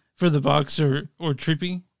like for the box or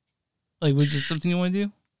Trippy? Like, was this something you want to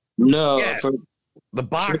do? No, Yeah. The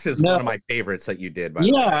box is one of my favorites that you did. By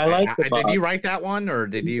the way. I like the box. Did you write that one, or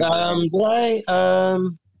did you? Did I?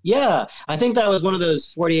 Yeah, I think that was one of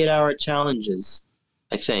those 48-hour challenges.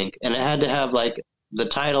 I think, and it had to have like the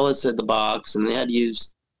title. It said the box, and they had to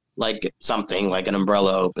use like something like an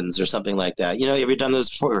umbrella opens or something like that. You know, have you done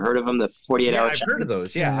those? Heard of them? The 48-hour. I've heard of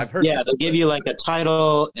those. Yeah, I've heard. Yeah, they'll give you like a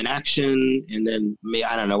title, an action, and then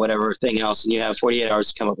I don't know whatever thing else, and you have 48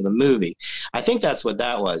 hours to come up with a movie. I think that's what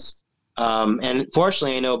that was. And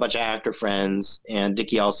fortunately, I know a bunch of actor friends, and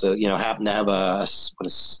Dickie also, happened to have a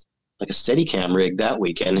Steadicam rig that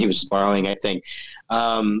weekend. He was just borrowing, I think.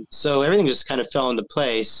 So everything just kind of fell into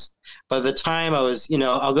place. By the time I was,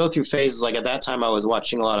 I'll go through phases. Like at that time, I was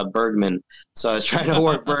watching a lot of Bergman, so I was trying to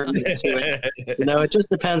work Bergman into it. It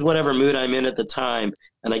just depends whatever mood I'm in at the time,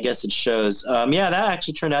 and I guess it shows. That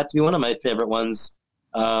actually turned out to be one of my favorite ones.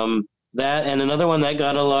 That and another one that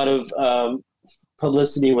got a lot of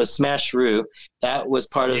publicity was Smash-Roo. That was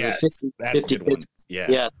part of the 50 Kids.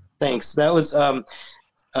 Yeah, thanks. That was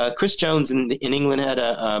Chris Jones in England had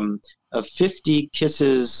a 50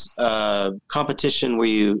 Kisses competition where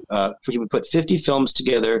you would put 50 films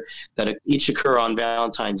together that each occur on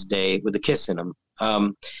Valentine's Day with a kiss in them.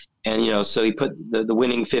 So he put the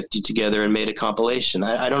winning 50 together and made a compilation.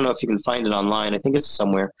 I don't know if you can find it online. I think it's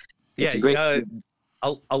somewhere. It's a great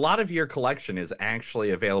a lot of your collection is actually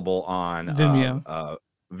available on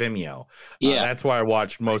Vimeo. That's why I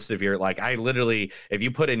watched most of your, I literally, if you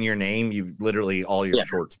put in your name, all your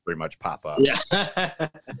shorts pretty much pop up.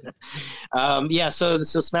 So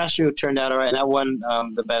Smash-Roo turned out all right. That won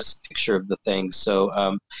the best picture of the thing. So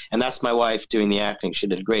and that's my wife doing the acting. She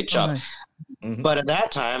did a great job. Nice. Mm-hmm. But at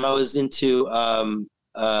that time I was into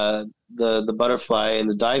the Butterfly and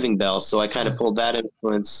the Diving Bell, so I kind of pulled that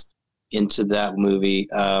influence into that movie.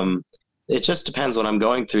 It just depends what I'm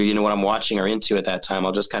going through, what I'm watching or into at that time.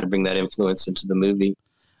 I'll just kind of bring that influence into the movie.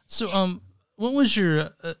 So, what was your,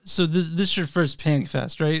 so this is your first Panic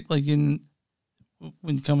Fest, right? Like when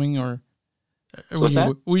coming or what's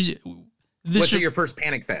that? Was it your first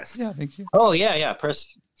Panic Fest? Yeah, thank you. Oh yeah.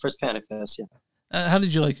 First Panic Fest. Yeah. How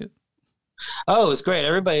did you like it? Oh, it was great.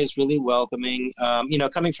 Everybody's really welcoming.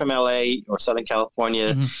 Coming from LA or Southern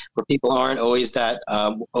California, where people aren't always that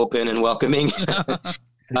open and welcoming.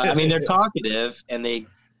 They're talkative and they,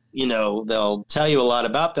 they'll tell you a lot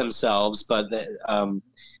about themselves, but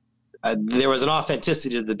there was an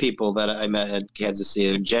authenticity to the people that I met at Kansas City.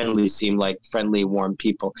 They generally seemed like friendly, warm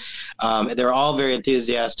people. They're all very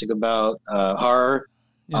enthusiastic about horror.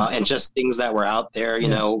 And just things that were out there,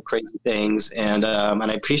 crazy things. And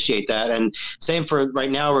I appreciate that. And same for right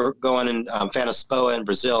now, we're going in Fantaspoa in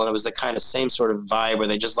Brazil. And it was the kind of same sort of vibe where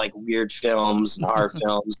they just like weird films and horror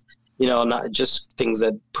films, not just things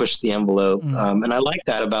that push the envelope. And I like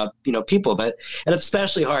that about, people. And it's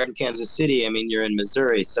especially hard in Kansas City. You're in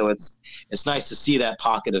Missouri. So it's nice to see that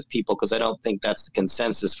pocket of people, because I don't think that's the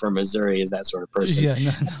consensus for Missouri is that sort of person.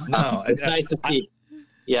 No, it's nice to see.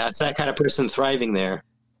 It's that kind of person thriving there.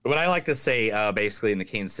 What I like to say, basically in the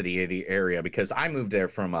Kansas City area, because I moved there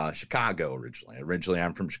from Chicago originally. Originally,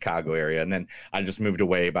 I'm from Chicago area, and then I just moved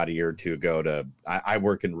away about a year or two ago to. I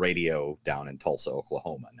work in radio down in Tulsa,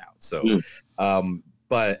 Oklahoma now. So,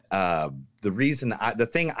 the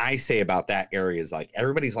thing I say about that area is like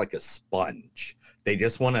everybody's like a sponge. They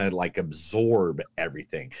just want to absorb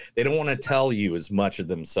everything. They don't want to tell you as much of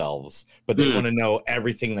themselves, but they want to know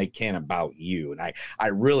everything they can about you. And I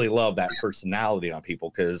really love that personality on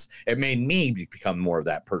people, because it made me become more of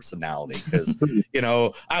that personality. Because,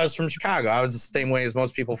 I was from Chicago. I was the same way as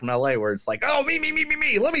most people from LA, where it's like, oh, me.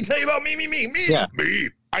 Let me tell you about me. Me.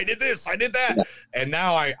 I did this, I did that. And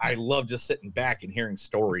now I love just sitting back and hearing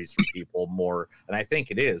stories from people more. And I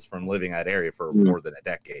think it is from living that area for more than a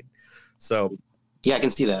decade. So, yeah, I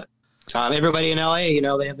can see that. Everybody in LA,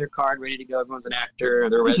 they have their card ready to go. Everyone's an actor,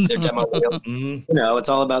 their demo reel. It's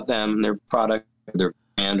all about them, their product, their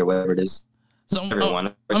brand, or whatever it is. So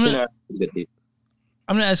everyone. I'm going to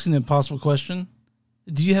ask you an impossible question.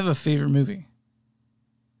 Do you have a favorite movie?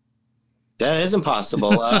 That is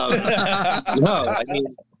impossible. No,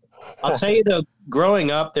 I'll tell you though,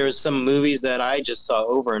 growing up, there's some movies that I just saw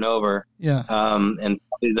over and over. Yeah. And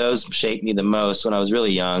probably those shaped me the most when I was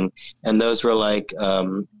really young. And those were like,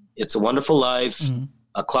 It's a Wonderful Life,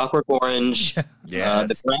 A Clockwork Orange,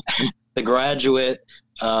 Yes. The Graduate,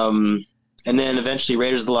 and then eventually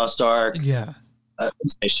Raiders of the Lost Ark. Yeah.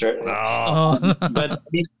 Sure. Oh. But I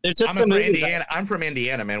mean, there's just I'm some from movies. Indiana. I'm from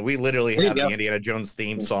Indiana, man. We literally There you have the go. Indiana Jones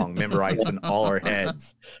theme song memorized in all our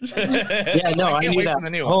heads. Yeah, no, I can't knew wait that for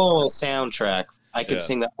the new one. whole soundtrack. I could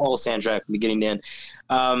sing that whole soundtrack from beginning to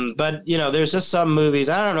end. But you know, there's just some movies.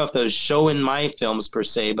 I don't know if those show in my films per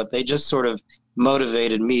se, but they just sort of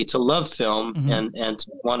motivated me to love film and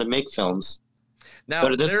to want to make films. Now,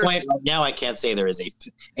 But at this point, right now, I can't say there is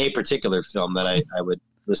a particular film that I would.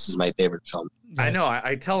 This is my favorite film. I know.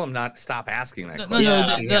 I tell him not to stop asking that. No,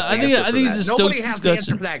 I think it just nobody stokes has an answer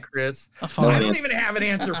discussion. for that, Chris. Fine. I don't even have an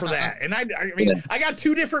answer for that. And I mean, I got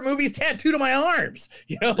 2 different movies tattooed on my arms.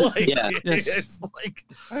 You know, like it's like.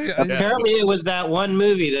 Apparently, it was that one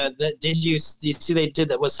movie that did you see they did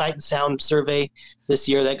that was Sight and Sound survey this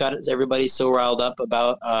year that got everybody so riled up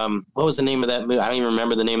about what was the name of that movie? I don't even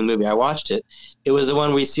remember the name of the movie. I watched it. It was the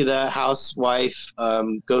one we see the housewife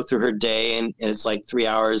go through her day, and it's like 3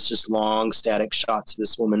 hours, just long static shots of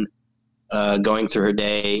this woman going through her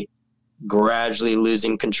day, gradually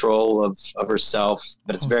losing control of herself,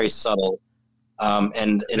 but it's very subtle.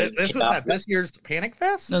 And this was at this year's Panic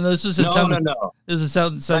Fest? No, this was a no. This is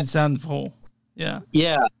a sound poll. Yeah.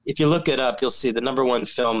 Yeah, if you look it up, you'll see the number 1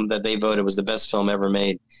 film that they voted was the best film ever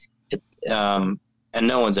made. And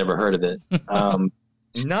no one's ever heard of it.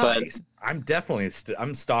 Nice. I'm definitely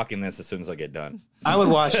I'm stalking this as soon as I get done. I would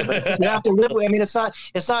watch it. But you have to live with. I mean, it's not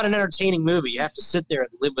an entertaining movie. You have to sit there and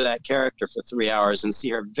live with that character for 3 hours and see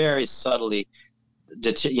her very subtly,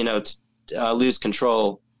 lose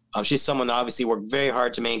control. She's someone that obviously worked very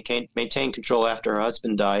hard to maintain control after her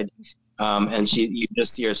husband died, and you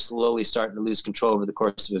just see her slowly starting to lose control over the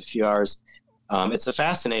course of a few hours. It's a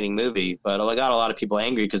fascinating movie, but I got a lot of people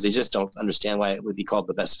angry because they just don't understand why it would be called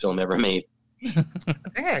the best film ever made. I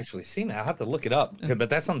actually seen it. I'll have to look it up,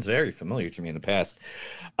 but that sounds very familiar to me in the past.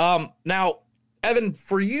 Now, Evan,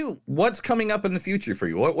 for you, what's coming up in the future for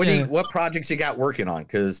you? What projects you got working on?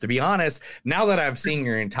 Because to be honest, now that I've seen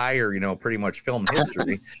your entire, pretty much film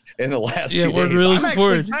history in the last few days, really I'm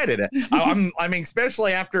actually excited. I mean,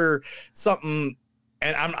 especially after something.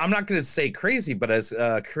 And I'm not going to say crazy, but as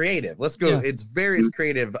creative. Let's go. Yeah. It's very as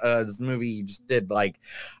creative as the movie you just did. Like,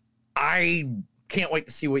 I can't wait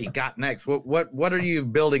to see what you got next. What are you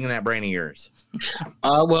building in that brain of yours?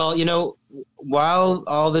 Well, while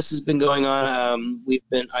all this has been going on,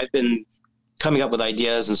 I've been coming up with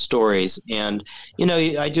ideas and stories, and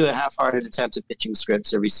I do a half-hearted attempt at pitching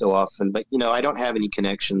scripts every so often, but I don't have any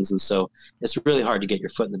connections, and so it's really hard to get your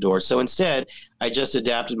foot in the door. So instead, I just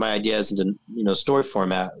adapted my ideas into story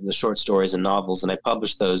format, the short stories and novels, and I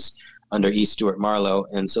published those under E. Stuart Marlowe,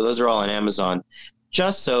 and so those are all on Amazon,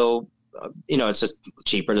 just so it's just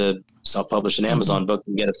cheaper to self-publish an Amazon book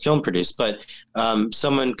and get a film produced. But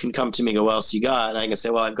someone can come to me and go, "What else you got?" And I can say,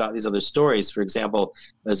 "Well, I've got these other stories." For example,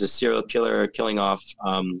 there's a serial killer killing off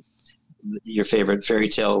your favorite fairy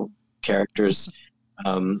tale characters.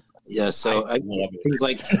 So things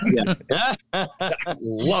like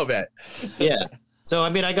love it. Yeah. So, I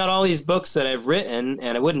mean, I got all these books that I've written,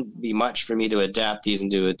 and it wouldn't be much for me to adapt these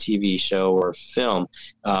into a TV show or film.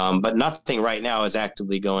 But nothing right now is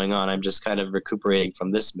actively going on. I'm just kind of recuperating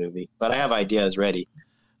from this movie. But I have ideas ready.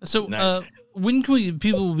 So, when can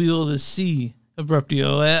people will be able to see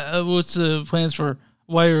Abruptio? What's the plans for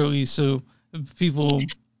wide release so people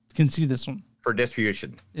can see this one? For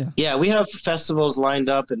distribution. Yeah, we have festivals lined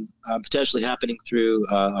up and potentially happening through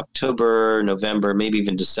October, November, maybe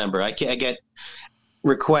even December. I get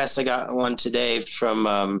requests. I got one today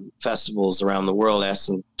from festivals around the world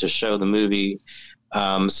asking to show the movie.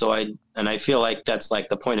 So I feel like that's like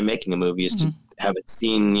the point of making a movie is to have it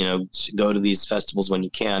seen, to go to these festivals when you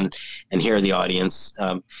can and hear the audience.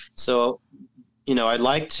 So I'd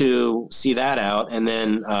like to see that out and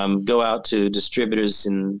then go out to distributors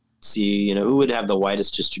and see, who would have the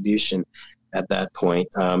widest distribution at that point.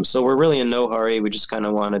 So we're really in no hurry. We just kind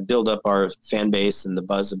of want to build up our fan base and the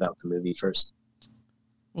buzz about the movie first.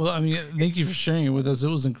 Well, I mean, thank you for sharing it with us. It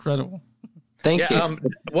was incredible. Thank you.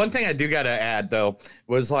 One thing I do got to add, though,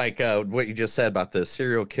 was like what you just said about the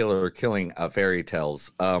serial killer killing fairy tales,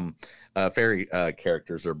 fairy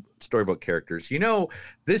characters or storybook characters.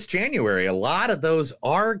 This January, a lot of those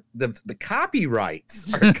are the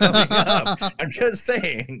copyrights are coming up. I'm just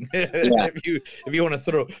saying, if you want to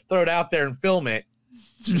throw it out there and film it,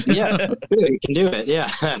 yeah, you can do it. Yeah,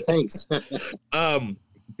 thanks.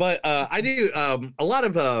 But I do a lot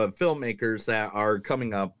of filmmakers that are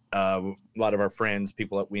coming up a lot of our friends,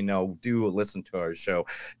 people that we know, do listen to our show.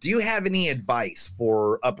 Do you have any advice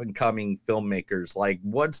for up and coming filmmakers? Like,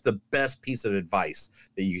 what's the best piece of advice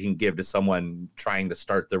that you can give to someone trying to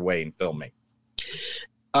start their way in filmmaking?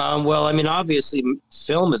 Well, I mean, obviously,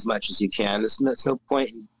 film as much as you can. There's no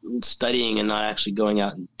point in studying and not actually going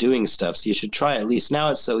out and doing stuff. So you should try at least. Now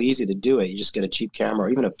it's so easy to do it. You just get a cheap camera or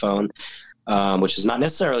even a phone, which is not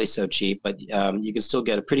necessarily so cheap, but you can still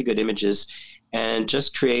get a pretty good images and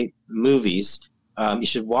just create movies. You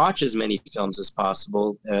should watch as many films as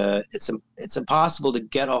possible. It's impossible to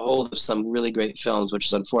get a hold of some really great films, which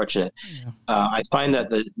is unfortunate. Yeah. I find that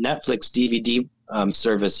the Netflix DVD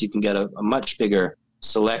service, you can get a much bigger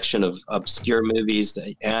selection of obscure movies,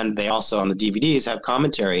 and they also on the DVDs have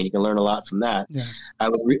commentary, and you can learn a lot from that. Yeah. I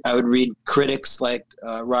would read critics like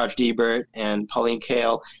Roger Ebert and Pauline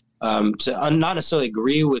Kael to not necessarily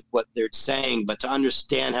agree with what they're saying, but to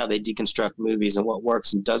understand how they deconstruct movies and what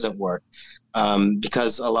works and doesn't work.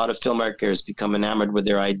 Because a lot of filmmakers become enamored with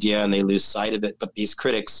their idea and they lose sight of it. But these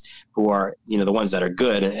critics, who are the ones that are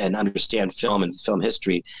good and understand film and film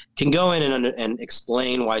history, can go in and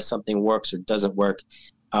explain why something works or doesn't work,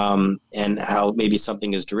 and how maybe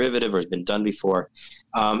something is derivative or has been done before.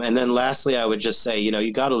 And then lastly, I would just say,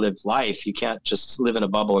 you got to live life. You can't just live in a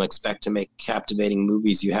bubble and expect to make captivating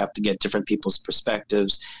movies. You have to get different people's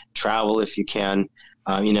perspectives, travel if you can.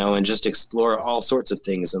 And just explore all sorts of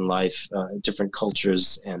things in life, different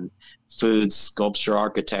cultures and foods, sculpture,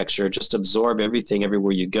 architecture. Just absorb everything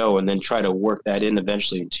everywhere you go, and then try to work that in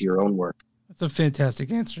eventually into your own work. That's a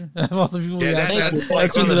fantastic answer. Of all the people that's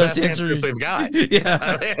like one of the best answers we've got.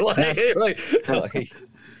 Yeah.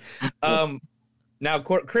 Now,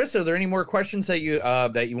 Chris, are there any more questions that you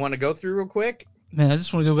want to go through real quick? Man, I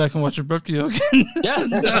just want to go back and watch Abruptio again.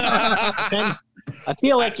 Yeah. I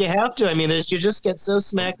feel like you have to. I mean, you just get so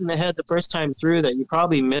smacked in the head the first time through that you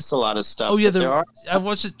probably miss a lot of stuff. Oh yeah, I've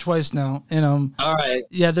watched it twice now, and all right.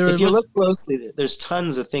 Yeah, if you look closely, there's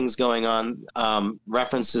tons of things going on.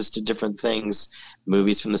 References to different things,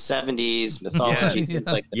 movies from the 70s, mythology,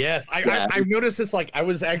 things like that. Yes, I've noticed this. Like, I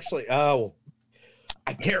was actually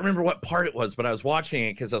I can't remember what part it was, but I was watching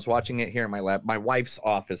it because I was watching it here in my lab. My wife's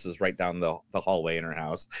office is right down the hallway in her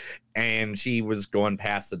house, and she was going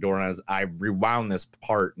past the door, and I rewound this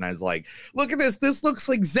part, and I was like, "Look at this! This looks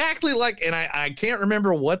exactly like." And I can't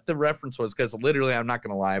remember what the reference was because literally, I'm not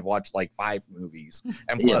gonna lie, I've watched like 5 movies,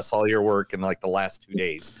 and plus all your work in like the last 2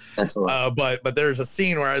 days. That's a lot. But there's a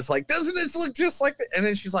scene where I was like, "Doesn't this look just like that?" And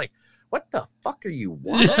then she's like, "What the fuck are you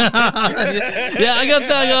watching?" Yeah, I got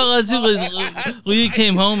that too. Leah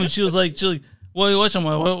came home and she was like, "What are you watching?"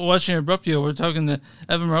 I'm watching Abruptio. We're talking to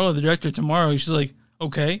Evan Marlowe, the director, tomorrow. She's like,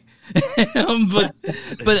 "Okay." but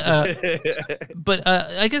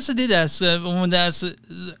I guess I did ask. I wanted to ask,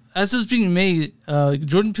 as this being made,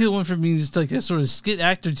 Jordan Peele went from being just like a sort of skit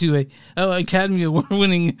actor to a Academy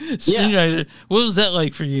Award-winning screenwriter. Yeah. What was that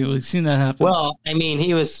like for you, like seeing that happen? Well, I mean,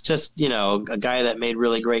 he was just a guy that made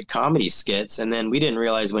really great comedy skits, and then we didn't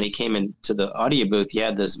realize when he came into the audio booth, he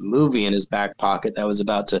had this movie in his back pocket that was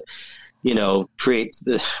about to create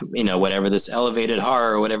the, whatever, this elevated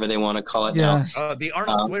horror or whatever they want to call it now. The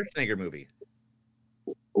Arnold Schwarzenegger movie.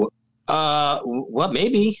 What,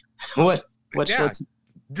 maybe? What sorts?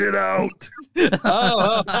 Get out.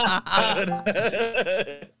 Oh.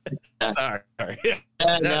 Sorry.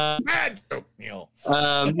 And,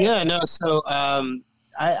 so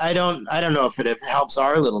I don't know if it helps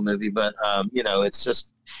our little movie, but it's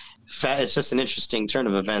just an interesting turn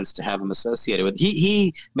of events to have him associated with.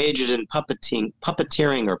 He majored in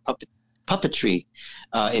puppeteering or puppetry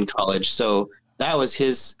in college, so that was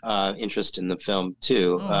his interest in the film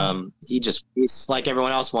too. He's like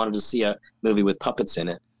everyone else, wanted to see a movie with puppets in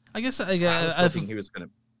it. I guess I was hoping he was gonna.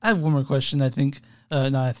 I have one more question. I think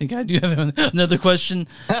I think I do have another question.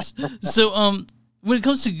 So when it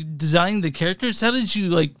comes to designing the characters, how did you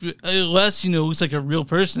less looks like a real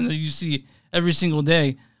person that you see every single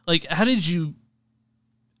day? Like, how did you?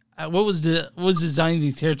 What was designing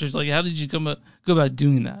these characters like? How did you go about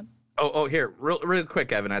doing that? Oh, here, real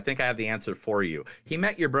quick, Evan. I think I have the answer for you. He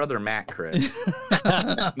met your brother Matt, Chris.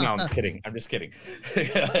 No, I'm just kidding.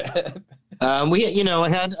 I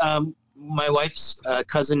had my wife's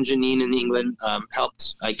cousin Janine in England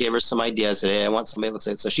helped. I gave her some ideas. Hey, I want somebody that looks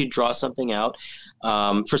like, so she'd draw something out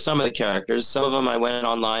for some of the characters. Some of them I went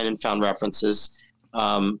online and found references.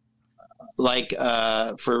 For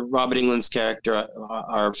Robert Englund's character,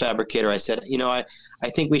 our fabricator, I said, I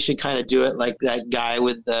think we should kind of do it like that guy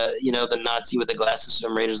with the Nazi with the glasses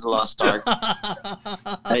from Raiders of the Lost Ark.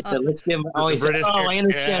 I said, let's give him. Oh, he said, I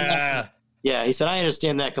understand that. Yeah, he said, I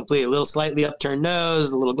understand that completely. A little slightly upturned nose,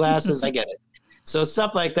 the little glasses, I get it. So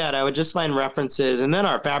stuff like that, I would just find references, and then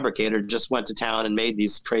our fabricator just went to town and made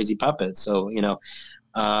these crazy puppets. So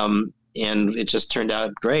and it just turned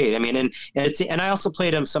out great. I mean, and I also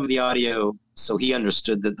played him some of the audio, so he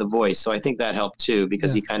understood the voice. So I think that helped too,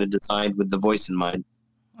 because he kind of designed with the voice in mind.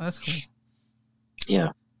 Oh, that's cool. Yeah.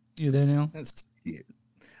 You there now?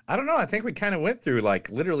 I don't know. I think we kind of went through like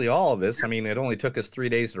literally all of this. I mean, it only took us 3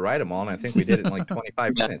 days to write them all, and I think we did it in like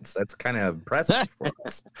 25 minutes. That's kind of impressive for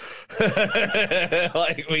us.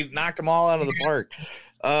 Like we knocked them all out of the park.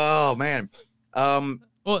 Oh man.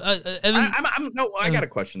 Well, I got a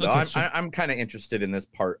question though. Okay, sure. I'm kind of interested in this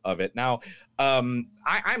part of it. Now, I'm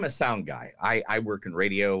a sound guy. I work in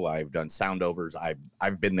radio. I've done sound overs.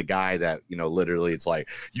 I've been the guy that, literally it's like,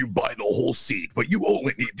 you buy the whole seat, but you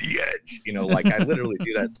only need the edge. Like I literally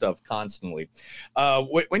do that stuff constantly.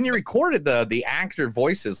 When you recorded the actor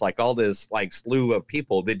voices, like all this like slew of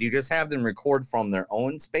people, did you just have them record from their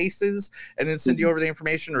own spaces and then send you over the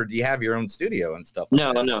information, or do you have your own studio and stuff?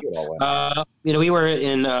 No. We were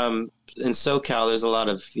in SoCal. There's a lot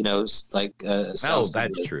of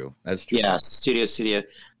that's true. Yeah, studio.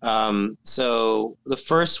 So the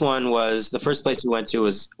first place we went to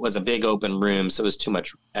was a big open room, so it was too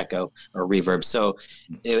much echo or reverb, so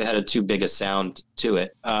it had too big a sound to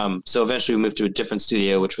it. So eventually we moved to a different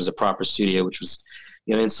studio, which was a proper studio, which was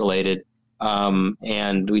insulated,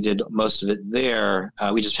 and we did most of it there.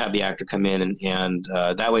 We just had the actor come in, and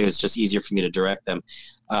that way it was just easier for me to direct them.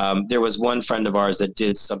 There was one friend of ours that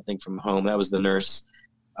did something from home. That was the nurse.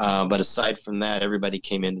 But aside from that, everybody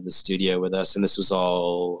came into the studio with us, and this was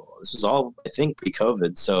all I think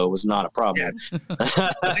pre-COVID, so it was not a problem. Yeah.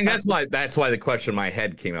 I think that's why the question in my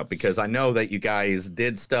head came up, because I know that you guys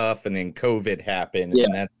did stuff and then COVID happened,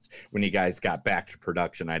 and that's when you guys got back to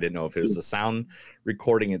production. I didn't know if it was the sound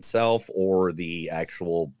recording itself or the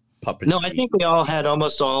actual puppet. No, I think we all had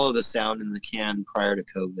almost all of the sound in the can prior to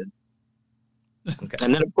COVID. Okay.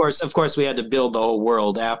 And then of course we had to build the whole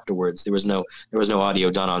world afterwards. There was no audio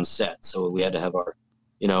done on set, so we had to have our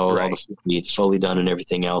all the Foley done and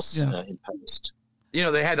everything else in post.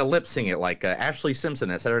 They had to lip sync it like Ashley Simpson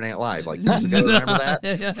at Saturday Night Live. Like, you remember that?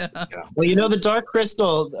 Yeah. Well, the Dark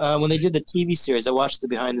Crystal, when they did the TV series, I watched the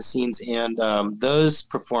behind the scenes, and those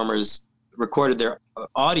performers recorded their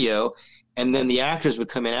audio, and then the actors would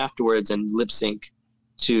come in afterwards and lip sync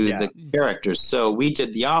to the characters. So we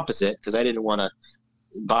did the opposite, because I didn't want to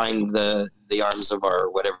bind the arms of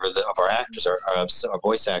our actors, our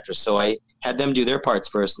voice actors. So I had them do their parts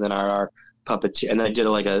first, and then our puppeteer, and then I did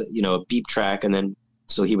a beep track, and then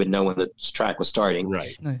so he would know when the track was starting,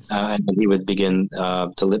 right? Nice. And then he would begin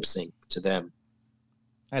to lip sync to them.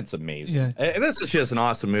 That's amazing. Yeah. This is just an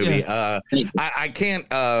awesome movie. Yeah. I can't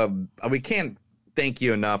we can't thank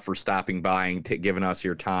you enough for stopping by and giving us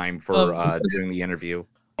your time for doing the interview.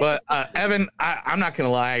 But Evan, I'm not gonna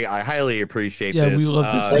lie, I highly appreciate this. We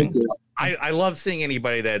love this thing. I love seeing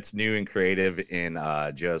anybody that's new and creative in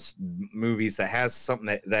just movies that has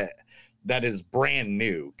something that is brand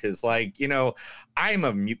new, because I'm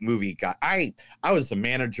a movie guy. I was a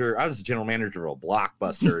general manager of a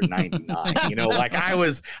Blockbuster in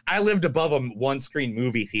 '99. I lived above a one-screen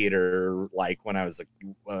movie theater. Like when I was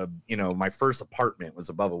my first apartment was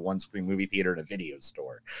above a one-screen movie theater and a video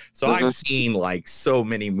store. So I've seen so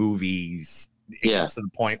many movies. Yeah, to the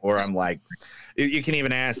point where I'm like, you can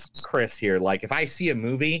even ask Chris here. Like, if I see a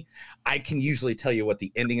movie, I can usually tell you what the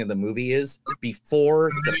ending of the movie is before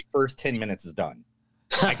the first 10 minutes is done.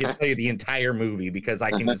 I can tell you the entire movie because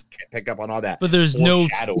I can just pick up on all that. But there's no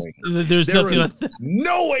shadowing. There's nothing like that.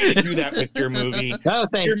 No way to do that with your movie. Oh,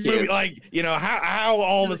 thank you. Movie, how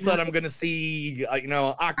all of a sudden I'm going to see,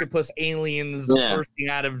 octopus aliens bursting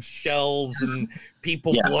out of shells and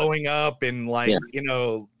people blowing up and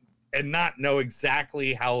and not know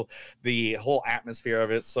exactly how the whole atmosphere of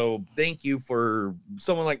it. So thank you for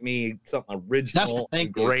someone like me, something original and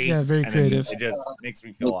great. Yeah, very creative. It just makes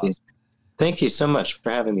me feel awesome. Thank you so much for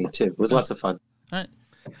having me too. It was lots of fun. All right.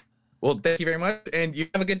 Well, thank you very much, and you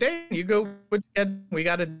have a good day. You go with Ed. We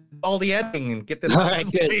got to do all the editing and get this. All right,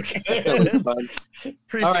 good. That was fun.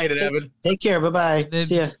 Appreciate it, Evan. Take care. Bye-bye.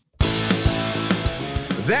 See ya.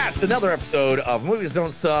 That's another episode of Movies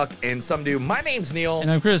Don't Suck and Some Do. My name's Neil.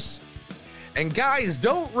 And I'm Chris. And guys,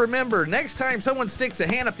 don't remember, next time someone sticks a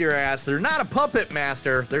hand up your ass, they're not a puppet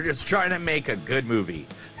master. They're just trying to make a good movie.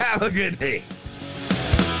 Have a good day.